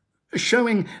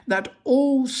 showing that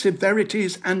all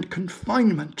severities and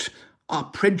confinement are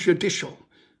prejudicial,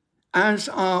 as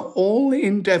are all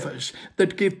endeavours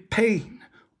that give pain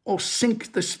or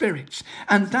sink the spirits,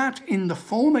 and that in the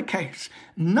former case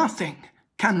nothing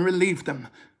can relieve them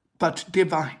but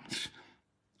divines,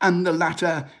 and the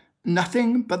latter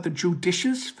nothing but the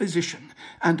judicious physician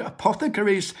and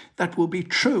apothecaries that will be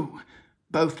true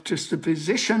both to the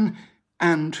physician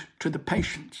and to the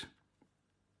patient.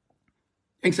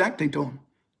 Exactly, Dawn.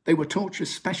 They were torture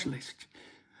specialists.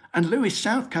 And Lewis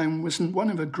Southcombe was one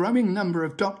of a growing number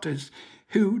of doctors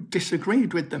who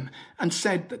disagreed with them and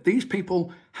said that these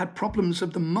people had problems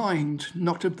of the mind,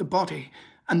 not of the body,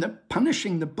 and that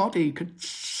punishing the body could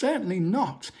certainly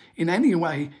not in any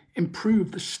way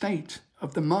improve the state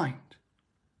of the mind.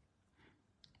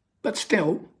 But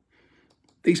still,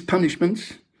 these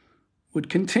punishments would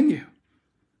continue.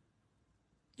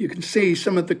 You can see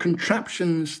some of the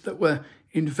contraptions that were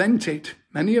invented,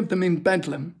 many of them in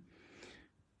Bedlam,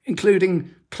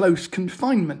 including close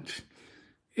confinement.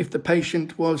 If the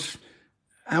patient was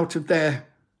out of their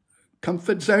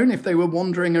comfort zone, if they were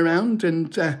wandering around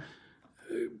and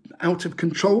out of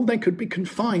control, they could be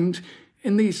confined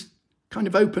in these kind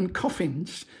of open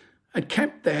coffins and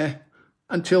kept there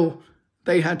until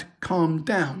they had calmed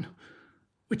down,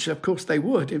 which of course they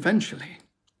would eventually.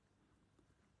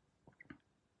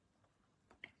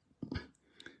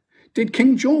 Did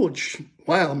King George?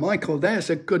 Well, Michael, there's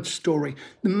a good story.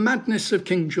 The madness of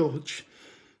King George.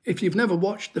 If you've never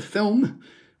watched the film,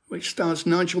 which stars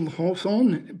Nigel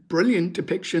Hawthorne, brilliant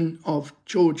depiction of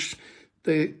George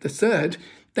the Third,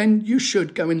 then you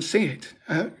should go and see it,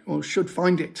 or should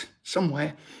find it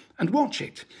somewhere and watch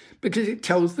it, because it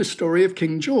tells the story of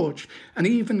King George. And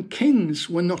even kings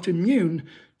were not immune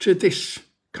to this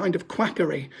kind of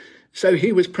quackery. So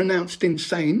he was pronounced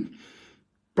insane,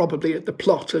 probably at the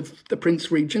plot of the Prince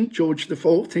Regent, George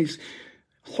IV, his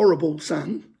horrible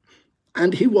son,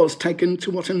 and he was taken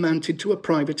to what amounted to a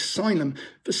private asylum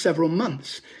for several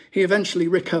months. He eventually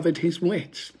recovered his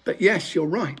wits. But yes, you're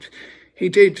right, he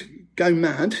did go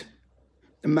mad,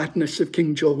 the madness of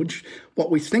King George. What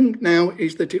we think now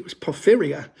is that it was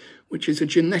porphyria, which is a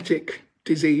genetic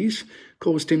disease,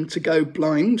 caused him to go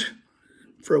blind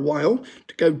for a while,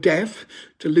 to go deaf,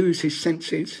 to lose his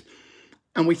senses.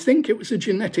 And we think it was a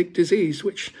genetic disease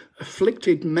which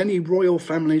afflicted many royal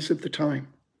families of the time.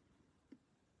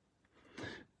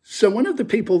 So one of the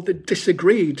people that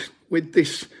disagreed with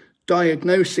this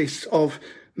diagnosis of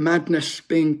madness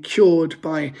being cured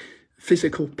by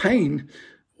physical pain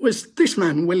was this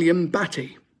man, William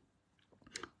Batty.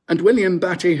 And William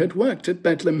Batty had worked at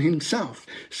Bedlam himself,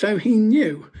 so he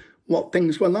knew what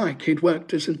things were like. He'd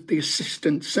worked as the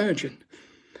assistant surgeon.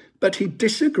 But he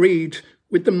disagreed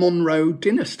with the Monroe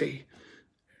dynasty,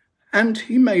 and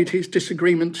he made his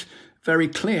disagreement very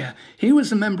clear. He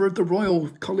was a member of the Royal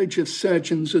College of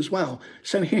Surgeons as well,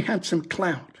 so he had some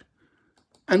clout.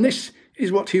 And this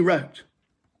is what he wrote.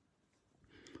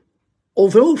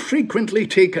 Although frequently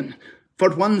taken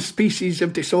for one species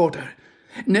of disorder,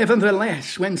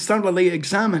 nevertheless, when thoroughly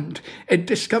examined, it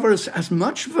discovers as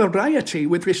much variety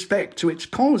with respect to its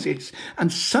causes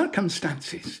and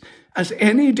circumstances as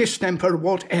any distemper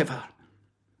whatever.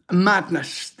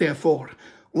 Madness, therefore,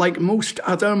 like most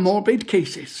other morbid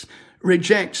cases,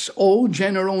 rejects all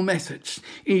general methods,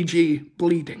 e.g.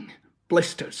 bleeding,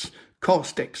 blisters,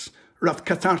 caustics, rough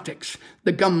cathartics,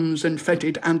 the gums and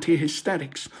fetid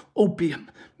antihysterics, opium,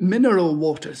 mineral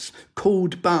waters,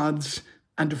 cold baths,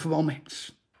 and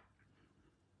vomits.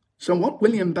 So what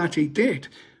William Batty did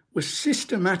was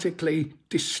systematically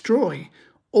destroy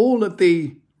all of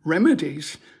the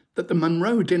remedies that the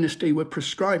Monroe dynasty were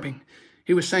prescribing.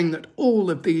 He was saying that all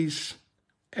of these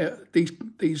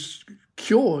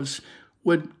cures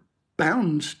were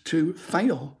bound to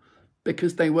fail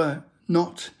because they were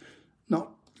not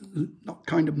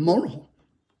kind of moral.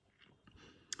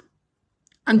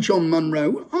 And John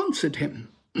Monroe answered him.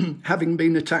 Having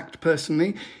been attacked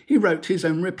personally, he wrote his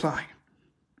own reply.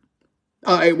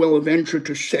 I will venture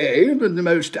to say that the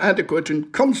most adequate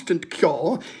and constant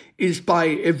cure is by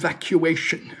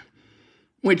evacuation,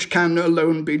 which can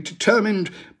alone be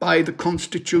determined by the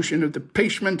constitution of the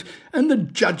patient and the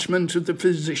judgment of the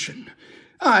physician.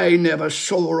 I never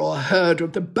saw or heard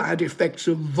of the bad effects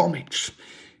of vomits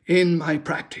in my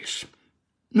practice,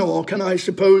 nor can I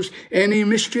suppose any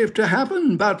mischief to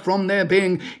happen but from their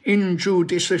being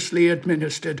injudiciously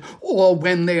administered, or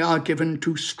when they are given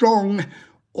too strong,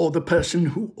 or the person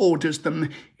who orders them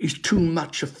is too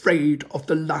much afraid of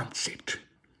the lancet.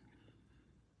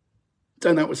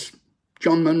 So that was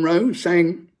John Monroe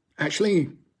saying, actually,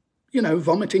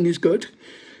 vomiting is good.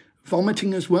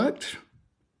 Vomiting has worked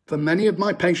for many of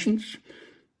my patients.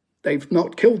 They've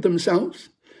not killed themselves.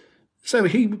 So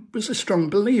he was a strong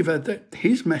believer that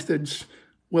his methods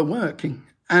were working.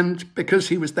 And because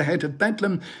he was the head of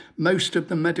Bedlam, most of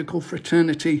the medical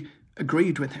fraternity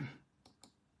agreed with him.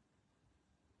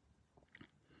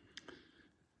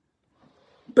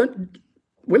 But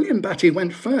William Batty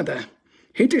went further.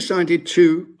 He decided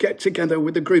to get together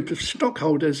with a group of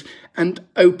stockholders and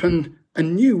open a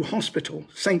new hospital,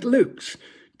 St. Luke's,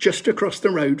 just across the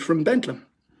road from Bedlam.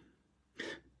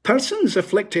 Persons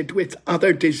afflicted with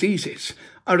other diseases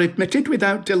are admitted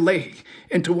without delay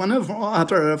into one or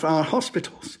other of our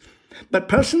hospitals, but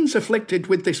persons afflicted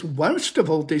with this worst of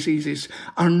all diseases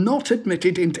are not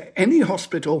admitted into any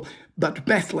hospital but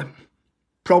Bethlehem,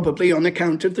 probably on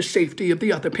account of the safety of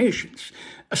the other patients,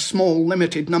 a small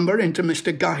limited number into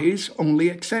Mr. Guy's only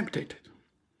accepted.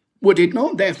 Would it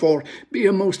not, therefore, be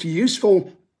a most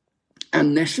useful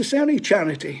and necessary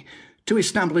charity to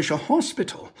establish a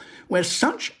hospital where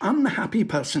such unhappy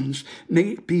persons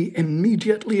may be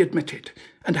immediately admitted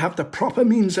and have the proper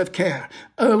means of care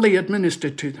early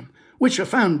administered to them, which are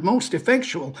found most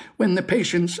effectual when the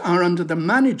patients are under the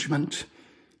management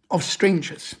of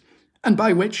strangers, and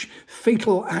by which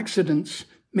fatal accidents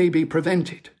may be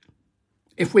prevented?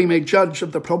 If we may judge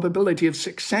of the probability of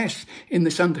success in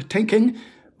this undertaking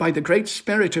by the great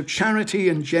spirit of charity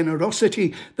and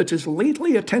generosity that has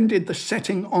lately attended the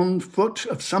setting on foot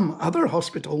of some other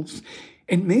hospitals,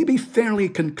 it may be fairly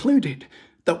concluded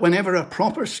that whenever a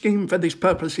proper scheme for this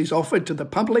purpose is offered to the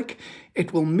public,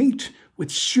 it will meet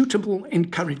with suitable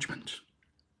encouragement.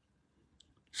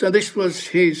 So this was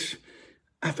his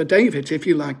affidavit, if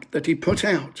you like, that he put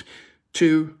out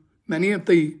to many of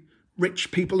the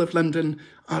rich people of London,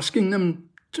 asking them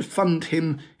to fund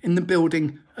him in the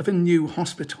building of a new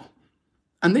hospital.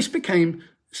 And this became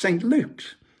St.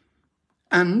 Luke's.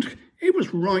 And it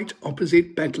was right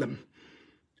opposite Bedlam,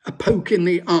 a poke in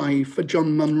the eye for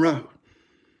John Monroe.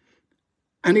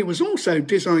 And it was also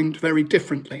designed very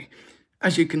differently.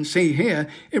 As you can see here,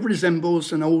 it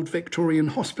resembles an old Victorian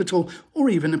hospital or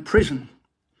even a prison.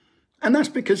 And that's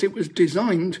because it was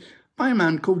designed by a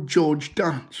man called George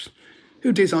Dance,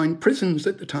 who designed prisons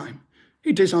at the time.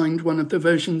 He designed one of the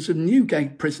versions of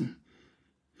Newgate Prison.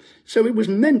 So it was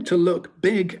meant to look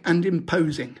big and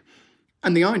imposing.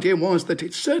 And the idea was that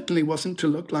it certainly wasn't to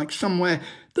look like somewhere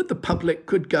that the public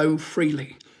could go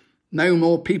freely. No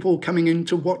more people coming in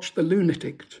to watch the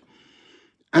lunatics.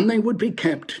 And they would be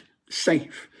kept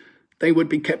safe. They would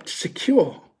be kept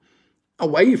secure,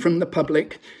 away from the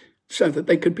public, so that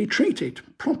they could be treated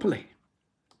properly.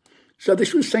 So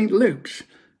this was St. Luke's,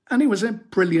 and it was a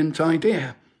brilliant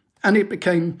idea, and it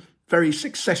became very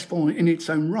successful in its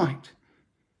own right.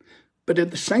 But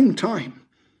at the same time,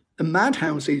 the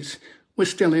madhouses were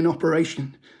still in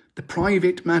operation, the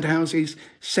private madhouses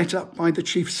set up by the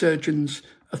chief surgeons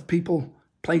of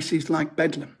places like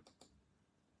Bedlam.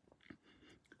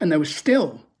 And there were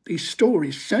still these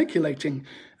stories circulating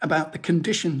about the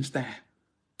conditions there.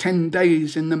 10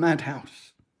 days in the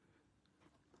madhouse.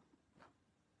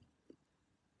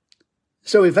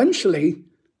 So eventually,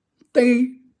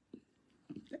 they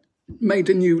made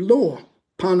a new law.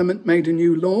 Parliament made a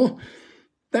new law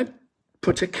that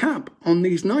put a cap on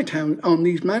these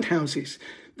madhouses,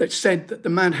 that said that the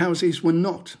madhouses were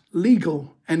not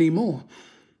legal anymore.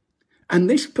 And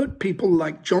this put people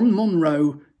like John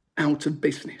Monroe out of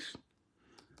business.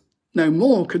 No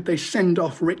more could they send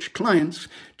off rich clients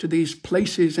to these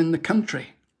places in the country.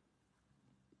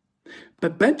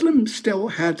 But Bedlam still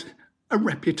had a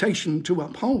reputation to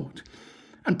uphold.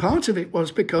 And part of it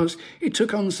was because it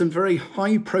took on some very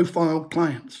high-profile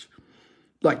clients,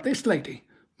 like this lady,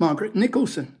 Margaret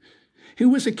Nicholson, who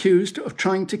was accused of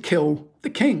trying to kill the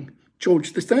king,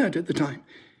 George III at the time.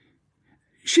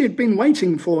 She had been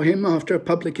waiting for him after a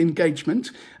public engagement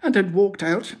and had walked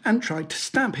out and tried to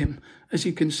stab him, as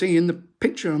you can see in the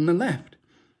picture on the left.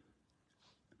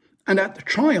 And at the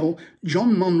trial,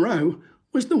 John Monroe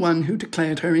was the one who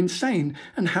declared her insane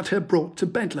and had her brought to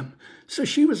Bedlam. So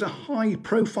she was a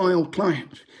high-profile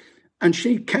client, and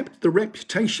she kept the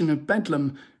reputation of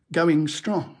Bedlam going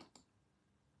strong.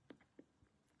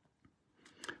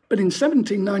 But in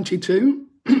 1792,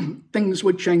 things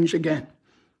would change again.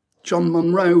 John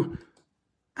Monroe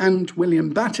and William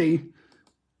Batty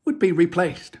would be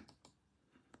replaced.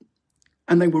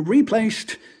 And they were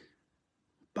replaced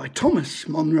by Thomas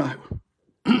Monroe.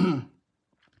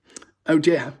 Oh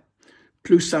dear,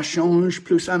 plus ça change,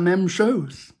 plus ça même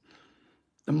chose.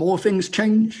 The more things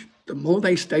change, the more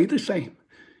they stay the same.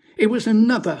 It was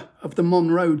another of the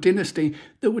Monroe dynasty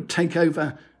that would take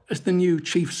over as the new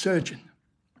chief surgeon.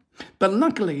 But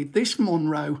luckily, this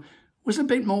Monroe was a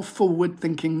bit more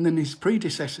forward-thinking than his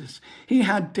predecessors. He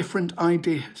had different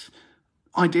ideas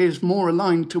more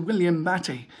aligned to William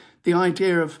Batty, the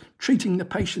idea of treating the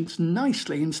patients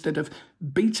nicely instead of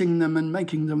beating them and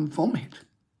making them vomit.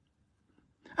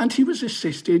 And he was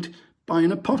assisted by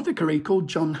an apothecary called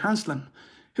John Haslam,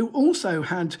 who also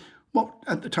had what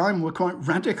at the time were quite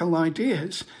radical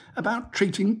ideas about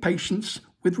treating patients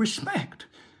with respect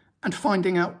and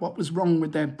finding out what was wrong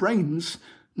with their brains,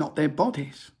 not their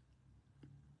bodies.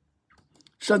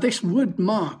 So this would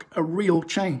mark a real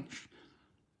change.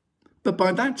 But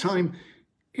by that time,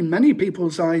 in many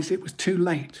people's eyes, it was too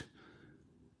late.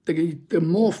 The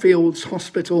Moorfields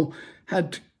Hospital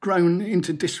had grown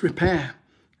into disrepair,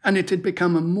 and it had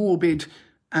become a morbid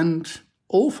and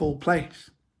awful place.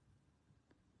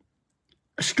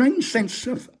 A strange sense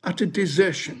of utter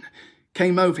desertion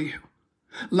came over you.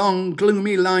 Long,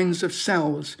 gloomy lines of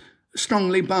cells,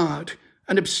 strongly barred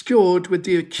and obscured with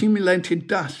the accumulated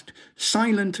dust,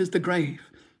 silent as the grave,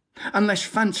 unless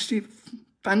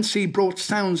fancy brought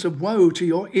sounds of woe to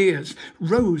your ears,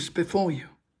 rose before you.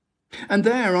 And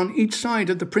there, on each side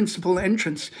of the principal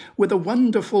entrance, were the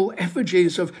wonderful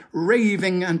effigies of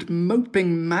raving and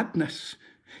moping madness,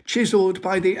 chiselled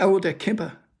by the elder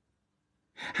Kibber.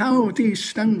 How these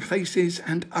stone faces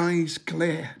and eyes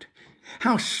glared!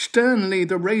 How sternly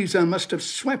the razor must have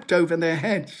swept over their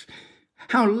heads!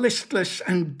 How listless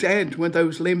and dead were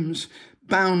those limbs,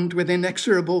 bound with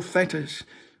inexorable fetters,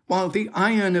 while the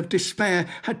iron of despair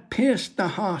had pierced the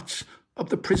hearts of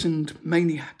the prisoned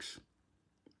maniacs.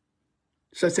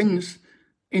 So things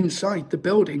inside the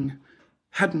building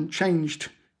hadn't changed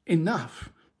enough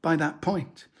by that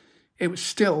point. It was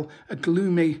still a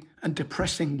gloomy and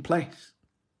depressing place.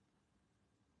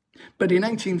 But in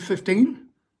 1815,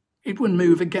 it would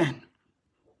move again.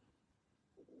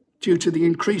 Due to the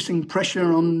increasing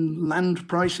pressure on land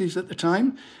prices at the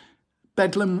time,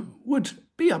 Bedlam would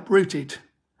be uprooted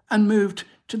and moved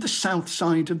to the south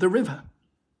side of the river,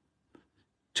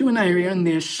 to an area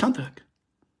near Southwark.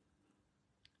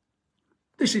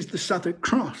 This is the Southwark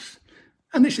Cross,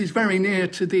 and this is very near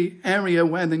to the area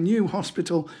where the new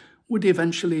hospital would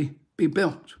eventually be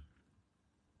built.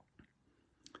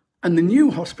 And the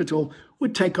new hospital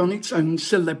would take on its own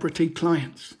celebrity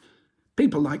clients,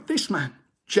 people like this man,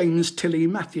 James Tilly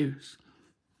Matthews.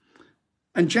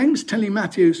 And James Tilly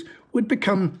Matthews would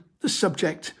become the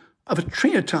subject of a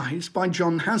treatise by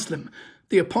John Haslam,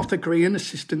 the apothecary and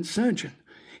assistant surgeon.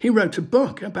 He wrote a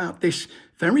book about this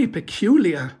very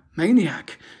peculiar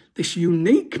maniac, this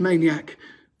unique maniac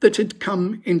that had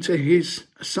come into his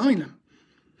asylum.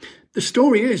 The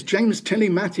story is James Tilly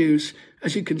Matthews,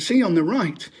 as you can see on the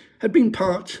right, had been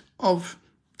part of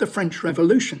the French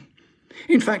Revolution.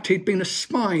 In fact, he'd been a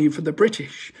spy for the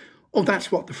British, or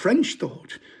that's what the French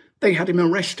thought. They had him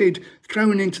arrested,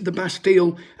 thrown into the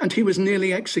Bastille, and he was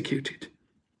nearly executed.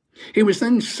 He was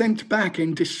then sent back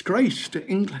in disgrace to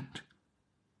England.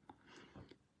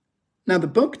 Now, the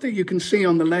book that you can see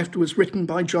on the left was written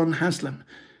by John Haslam,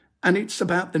 and it's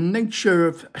about the nature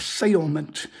of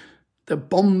assailment, the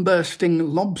bomb-bursting,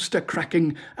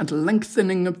 lobster-cracking, and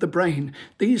lengthening of the brain.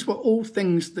 These were all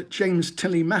things that James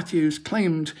Tilly Matthews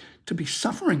claimed to be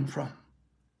suffering from.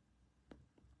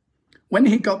 When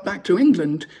he got back to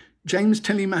England, James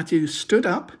Tilly Matthews stood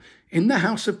up in the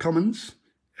House of Commons.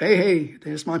 Hey,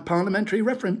 there's my parliamentary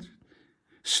reference.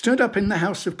 Stood up in the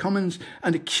House of Commons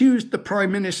and accused the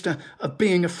Prime Minister of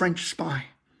being a French spy.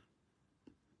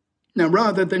 Now,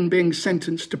 rather than being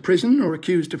sentenced to prison or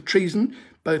accused of treason,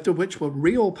 both of which were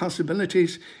real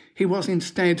possibilities, he was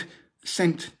instead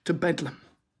sent to Bedlam.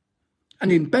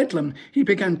 And in Bedlam, he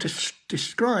began to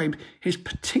describe his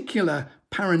particular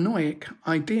paranoid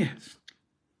ideas.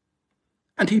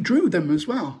 And he drew them as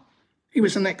well. He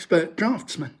was an expert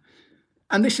draftsman.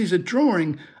 And this is a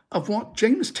drawing of what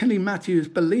James Tilly Matthews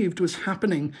believed was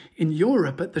happening in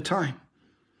Europe at the time.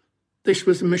 This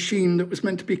was a machine that was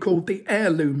meant to be called the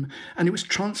heirloom, and it was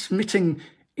transmitting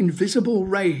invisible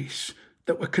rays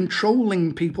that were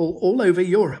controlling people all over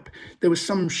Europe. There was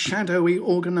some shadowy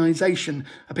organisation,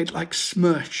 a bit like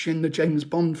Smirch in the James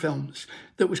Bond films,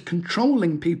 that was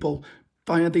controlling people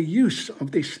via the use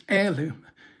of this heirloom,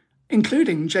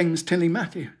 including James Tilly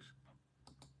Matthews.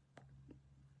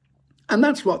 And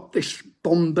that's what this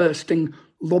bomb-bursting,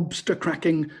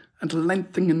 lobster-cracking and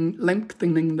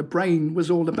lengthening the brain was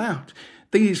all about.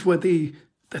 These were the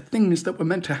things that were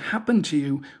meant to happen to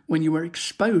you when you were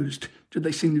exposed to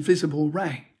this invisible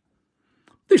ray.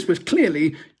 This was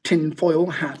clearly tinfoil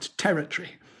hat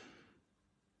territory.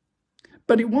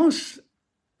 But it was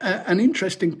an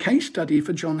interesting case study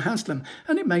for John Haslam,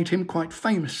 and it made him quite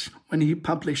famous when he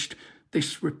published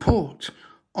this report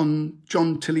on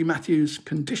John Tilly Matthews'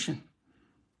 condition.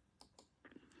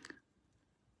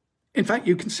 In fact,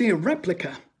 you can see a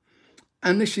replica,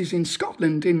 and this is in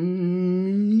Scotland,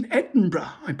 in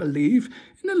Edinburgh, I believe,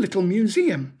 in a little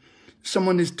museum.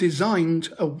 Someone has designed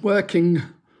a working,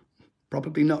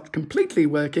 probably not completely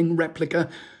working, replica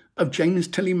of James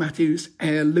Tilly Matthews'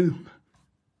 heirloom.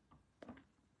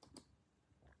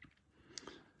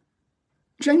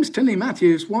 James Tilly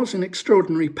Matthews was an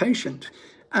extraordinary patient,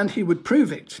 and he would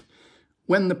prove it.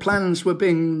 When the plans were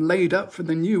being laid up for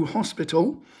the new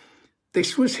hospital,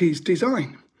 this was his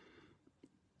design.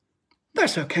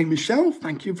 That's okay, Michelle.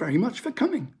 Thank you very much for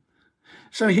coming.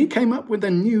 So he came up with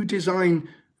a new design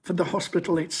for the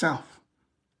hospital itself.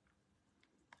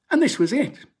 And this was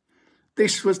it.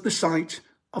 This was the site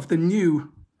of the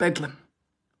new Bedlam.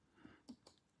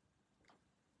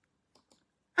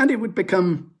 And it would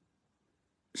become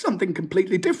something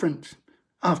completely different.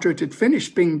 After it had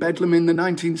finished being Bedlam in the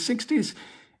 1960s,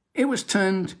 it was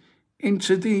turned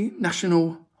into the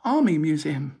National Army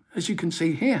Museum, as you can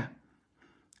see here,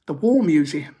 the War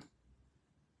Museum.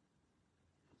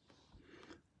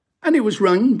 And it was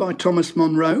run by Thomas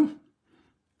Monro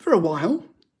for a while,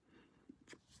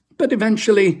 but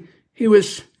eventually he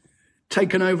was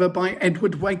taken over by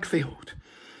Edward Wakefield.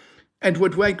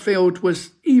 Edward Wakefield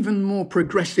was even more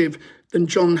progressive than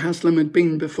John Haslam had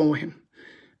been before him,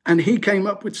 and he came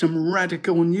up with some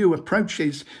radical new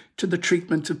approaches to the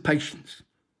treatment of patients.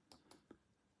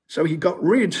 So he got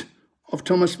rid of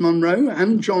Thomas Monro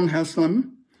and John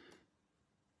Haslam,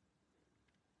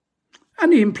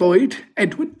 and he employed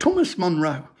Edward Thomas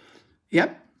Monro.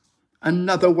 Yep,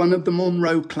 another one of the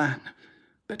Monro clan.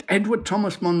 But Edward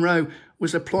Thomas Monro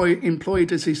was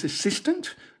employed as his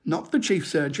assistant, not the chief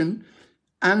surgeon,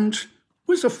 and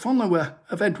was a follower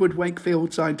of Edward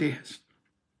Wakefield's ideas.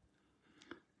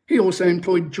 He also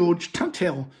employed George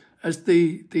Tuthill as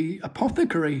the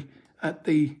apothecary at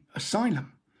the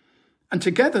asylum. And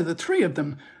together, the three of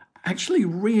them actually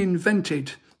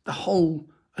reinvented the whole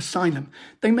asylum.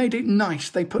 They made it nice.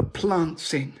 They put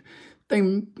plants in. They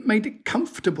made it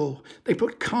comfortable. They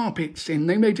put carpets in.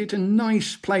 They made it a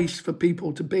nice place for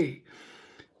people to be.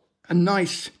 A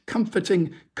nice,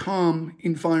 comforting, calm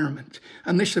environment.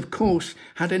 And this, of course,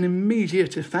 had an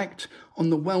immediate effect on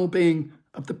the well-being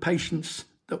of the patients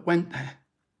that went there.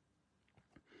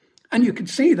 And you could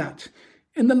see that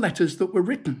in the letters that were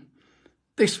written.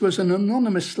 This was an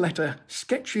anonymous letter,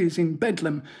 Sketches in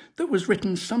Bedlam, that was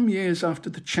written some years after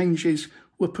the changes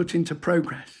were put into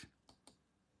progress.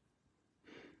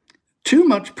 Too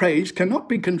much praise cannot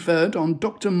be conferred on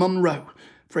Dr. Monro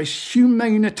for his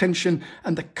humane attention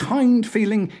and the kind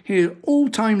feeling he at all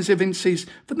times evinces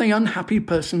for the unhappy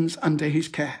persons under his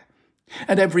care.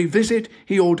 At every visit,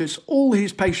 he orders all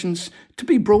his patients to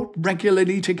be brought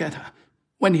regularly together.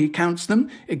 When he counts them,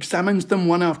 examines them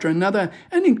one after another,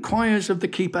 and inquires of the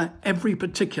keeper every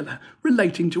particular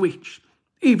relating to each,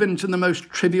 even to the most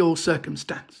trivial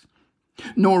circumstance.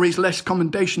 Nor is less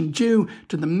commendation due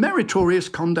to the meritorious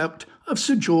conduct of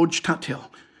Sir George Tuthill,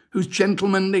 whose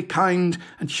gentlemanly, kind,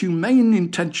 and humane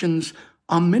intentions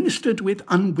are ministered with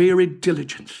unwearied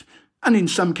diligence, and in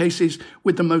some cases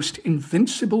with the most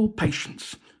invincible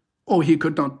patience, or he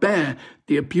could not bear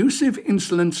the abusive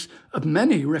insolence of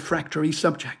many refractory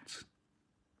subjects.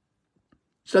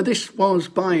 So this was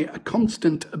by a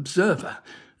constant observer,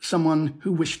 someone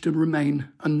who wished to remain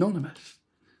anonymous.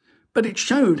 But it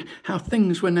showed how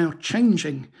things were now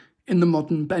changing in the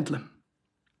modern Bedlam.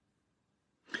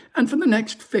 And for the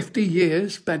next 50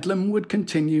 years, Bedlam would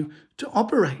continue to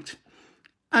operate.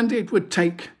 And it would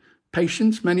take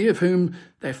patients, many of whom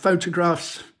their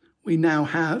photographs we now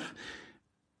have,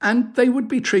 and they would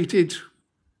be treated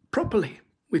properly,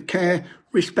 with care,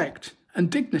 respect, and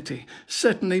dignity,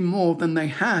 certainly more than they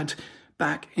had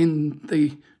back in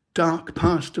the dark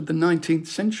past of the 19th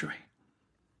century.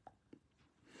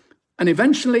 And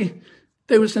eventually,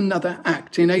 there was another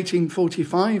act. In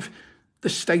 1845, the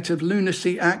State of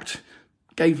Lunacy Act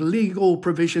gave legal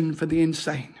provision for the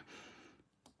insane.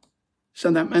 So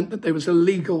that meant that there was a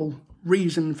legal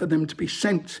reason for them to be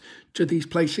sent to these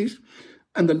places.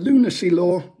 And the lunacy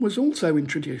law was also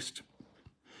introduced.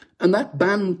 And that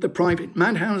banned the private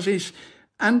madhouses,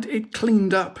 and it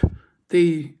cleaned up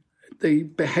the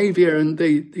behaviour and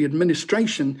the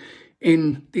administration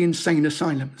in the insane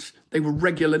asylums. They were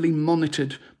regularly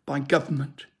monitored by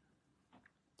government.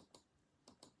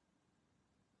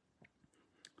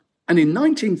 And in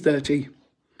 1930,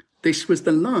 this was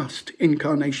the last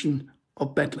incarnation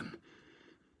of Bedlam.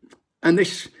 And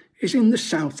this is in the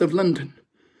south of London,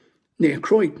 near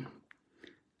Croydon.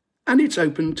 And it's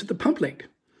open to the public.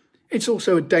 It's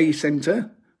also a day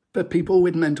centre for people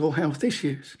with mental health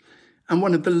issues, and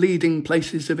one of the leading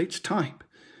places of its type.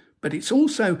 But it's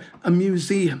also a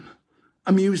museum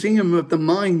of the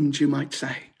mind, you might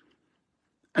say.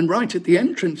 And right at the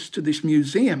entrance to this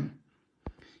museum,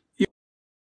 you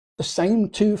have the same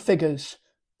two figures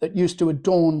that used to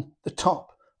adorn the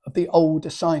top of the old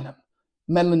asylum,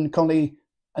 melancholy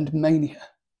and mania.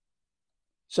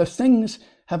 So things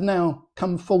have now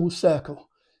come full circle,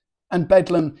 and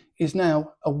Bedlam is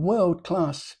now a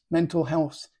world-class mental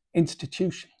health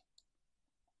institution.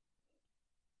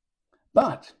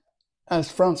 But,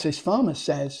 as Francis Farmer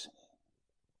says,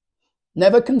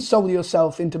 never console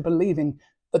yourself into believing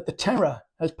that the terror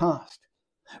has passed,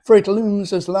 for it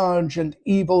looms as large and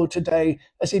evil today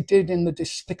as it did in the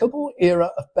despicable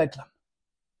era of Bedlam.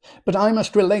 But I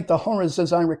must relate the horrors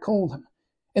as I recall them,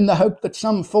 in the hope that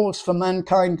some force for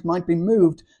mankind might be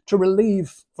moved to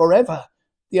relieve forever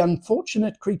the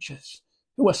unfortunate creatures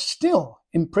who are still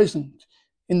imprisoned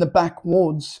in the back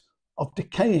wards of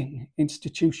decaying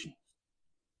institutions.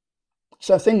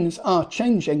 So things are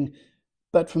changing,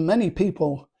 but for many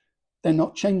people, they're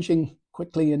not changing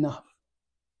quickly enough.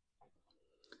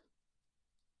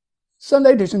 So,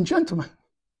 ladies and gentlemen,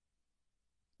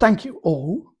 thank you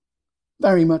all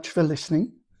very much for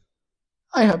listening.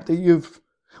 I hope that you've,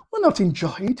 well, not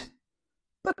enjoyed,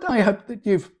 but I hope that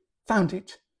you've found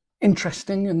it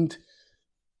interesting and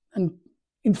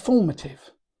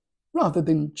informative, rather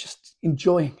than just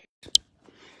enjoying it.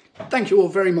 Thank you all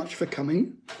very much for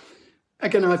coming.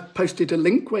 Again, I've posted a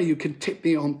link where you can tip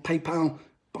me on PayPal,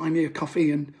 buy me a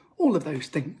coffee, and all of those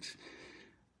things.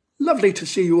 Lovely to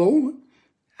see you all,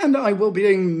 and I will be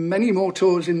doing many more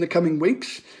tours in the coming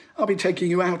weeks. I'll be taking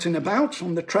you out and about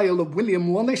on the trail of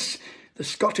William Wallace, the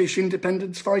Scottish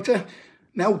independence fighter.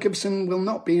 Mel Gibson will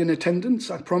not be in attendance,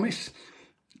 I promise.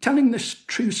 Telling the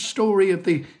true story of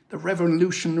the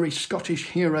revolutionary Scottish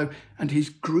hero and his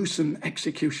gruesome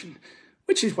execution,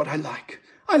 which is what I like.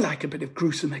 I like a bit of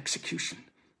gruesome execution.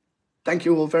 Thank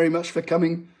you all very much for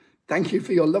coming. Thank you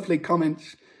for your lovely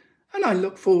comments. And I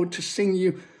look forward to seeing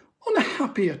you on a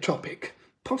happier topic,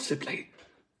 possibly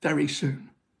very soon.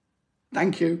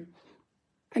 Thank you,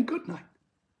 and good night.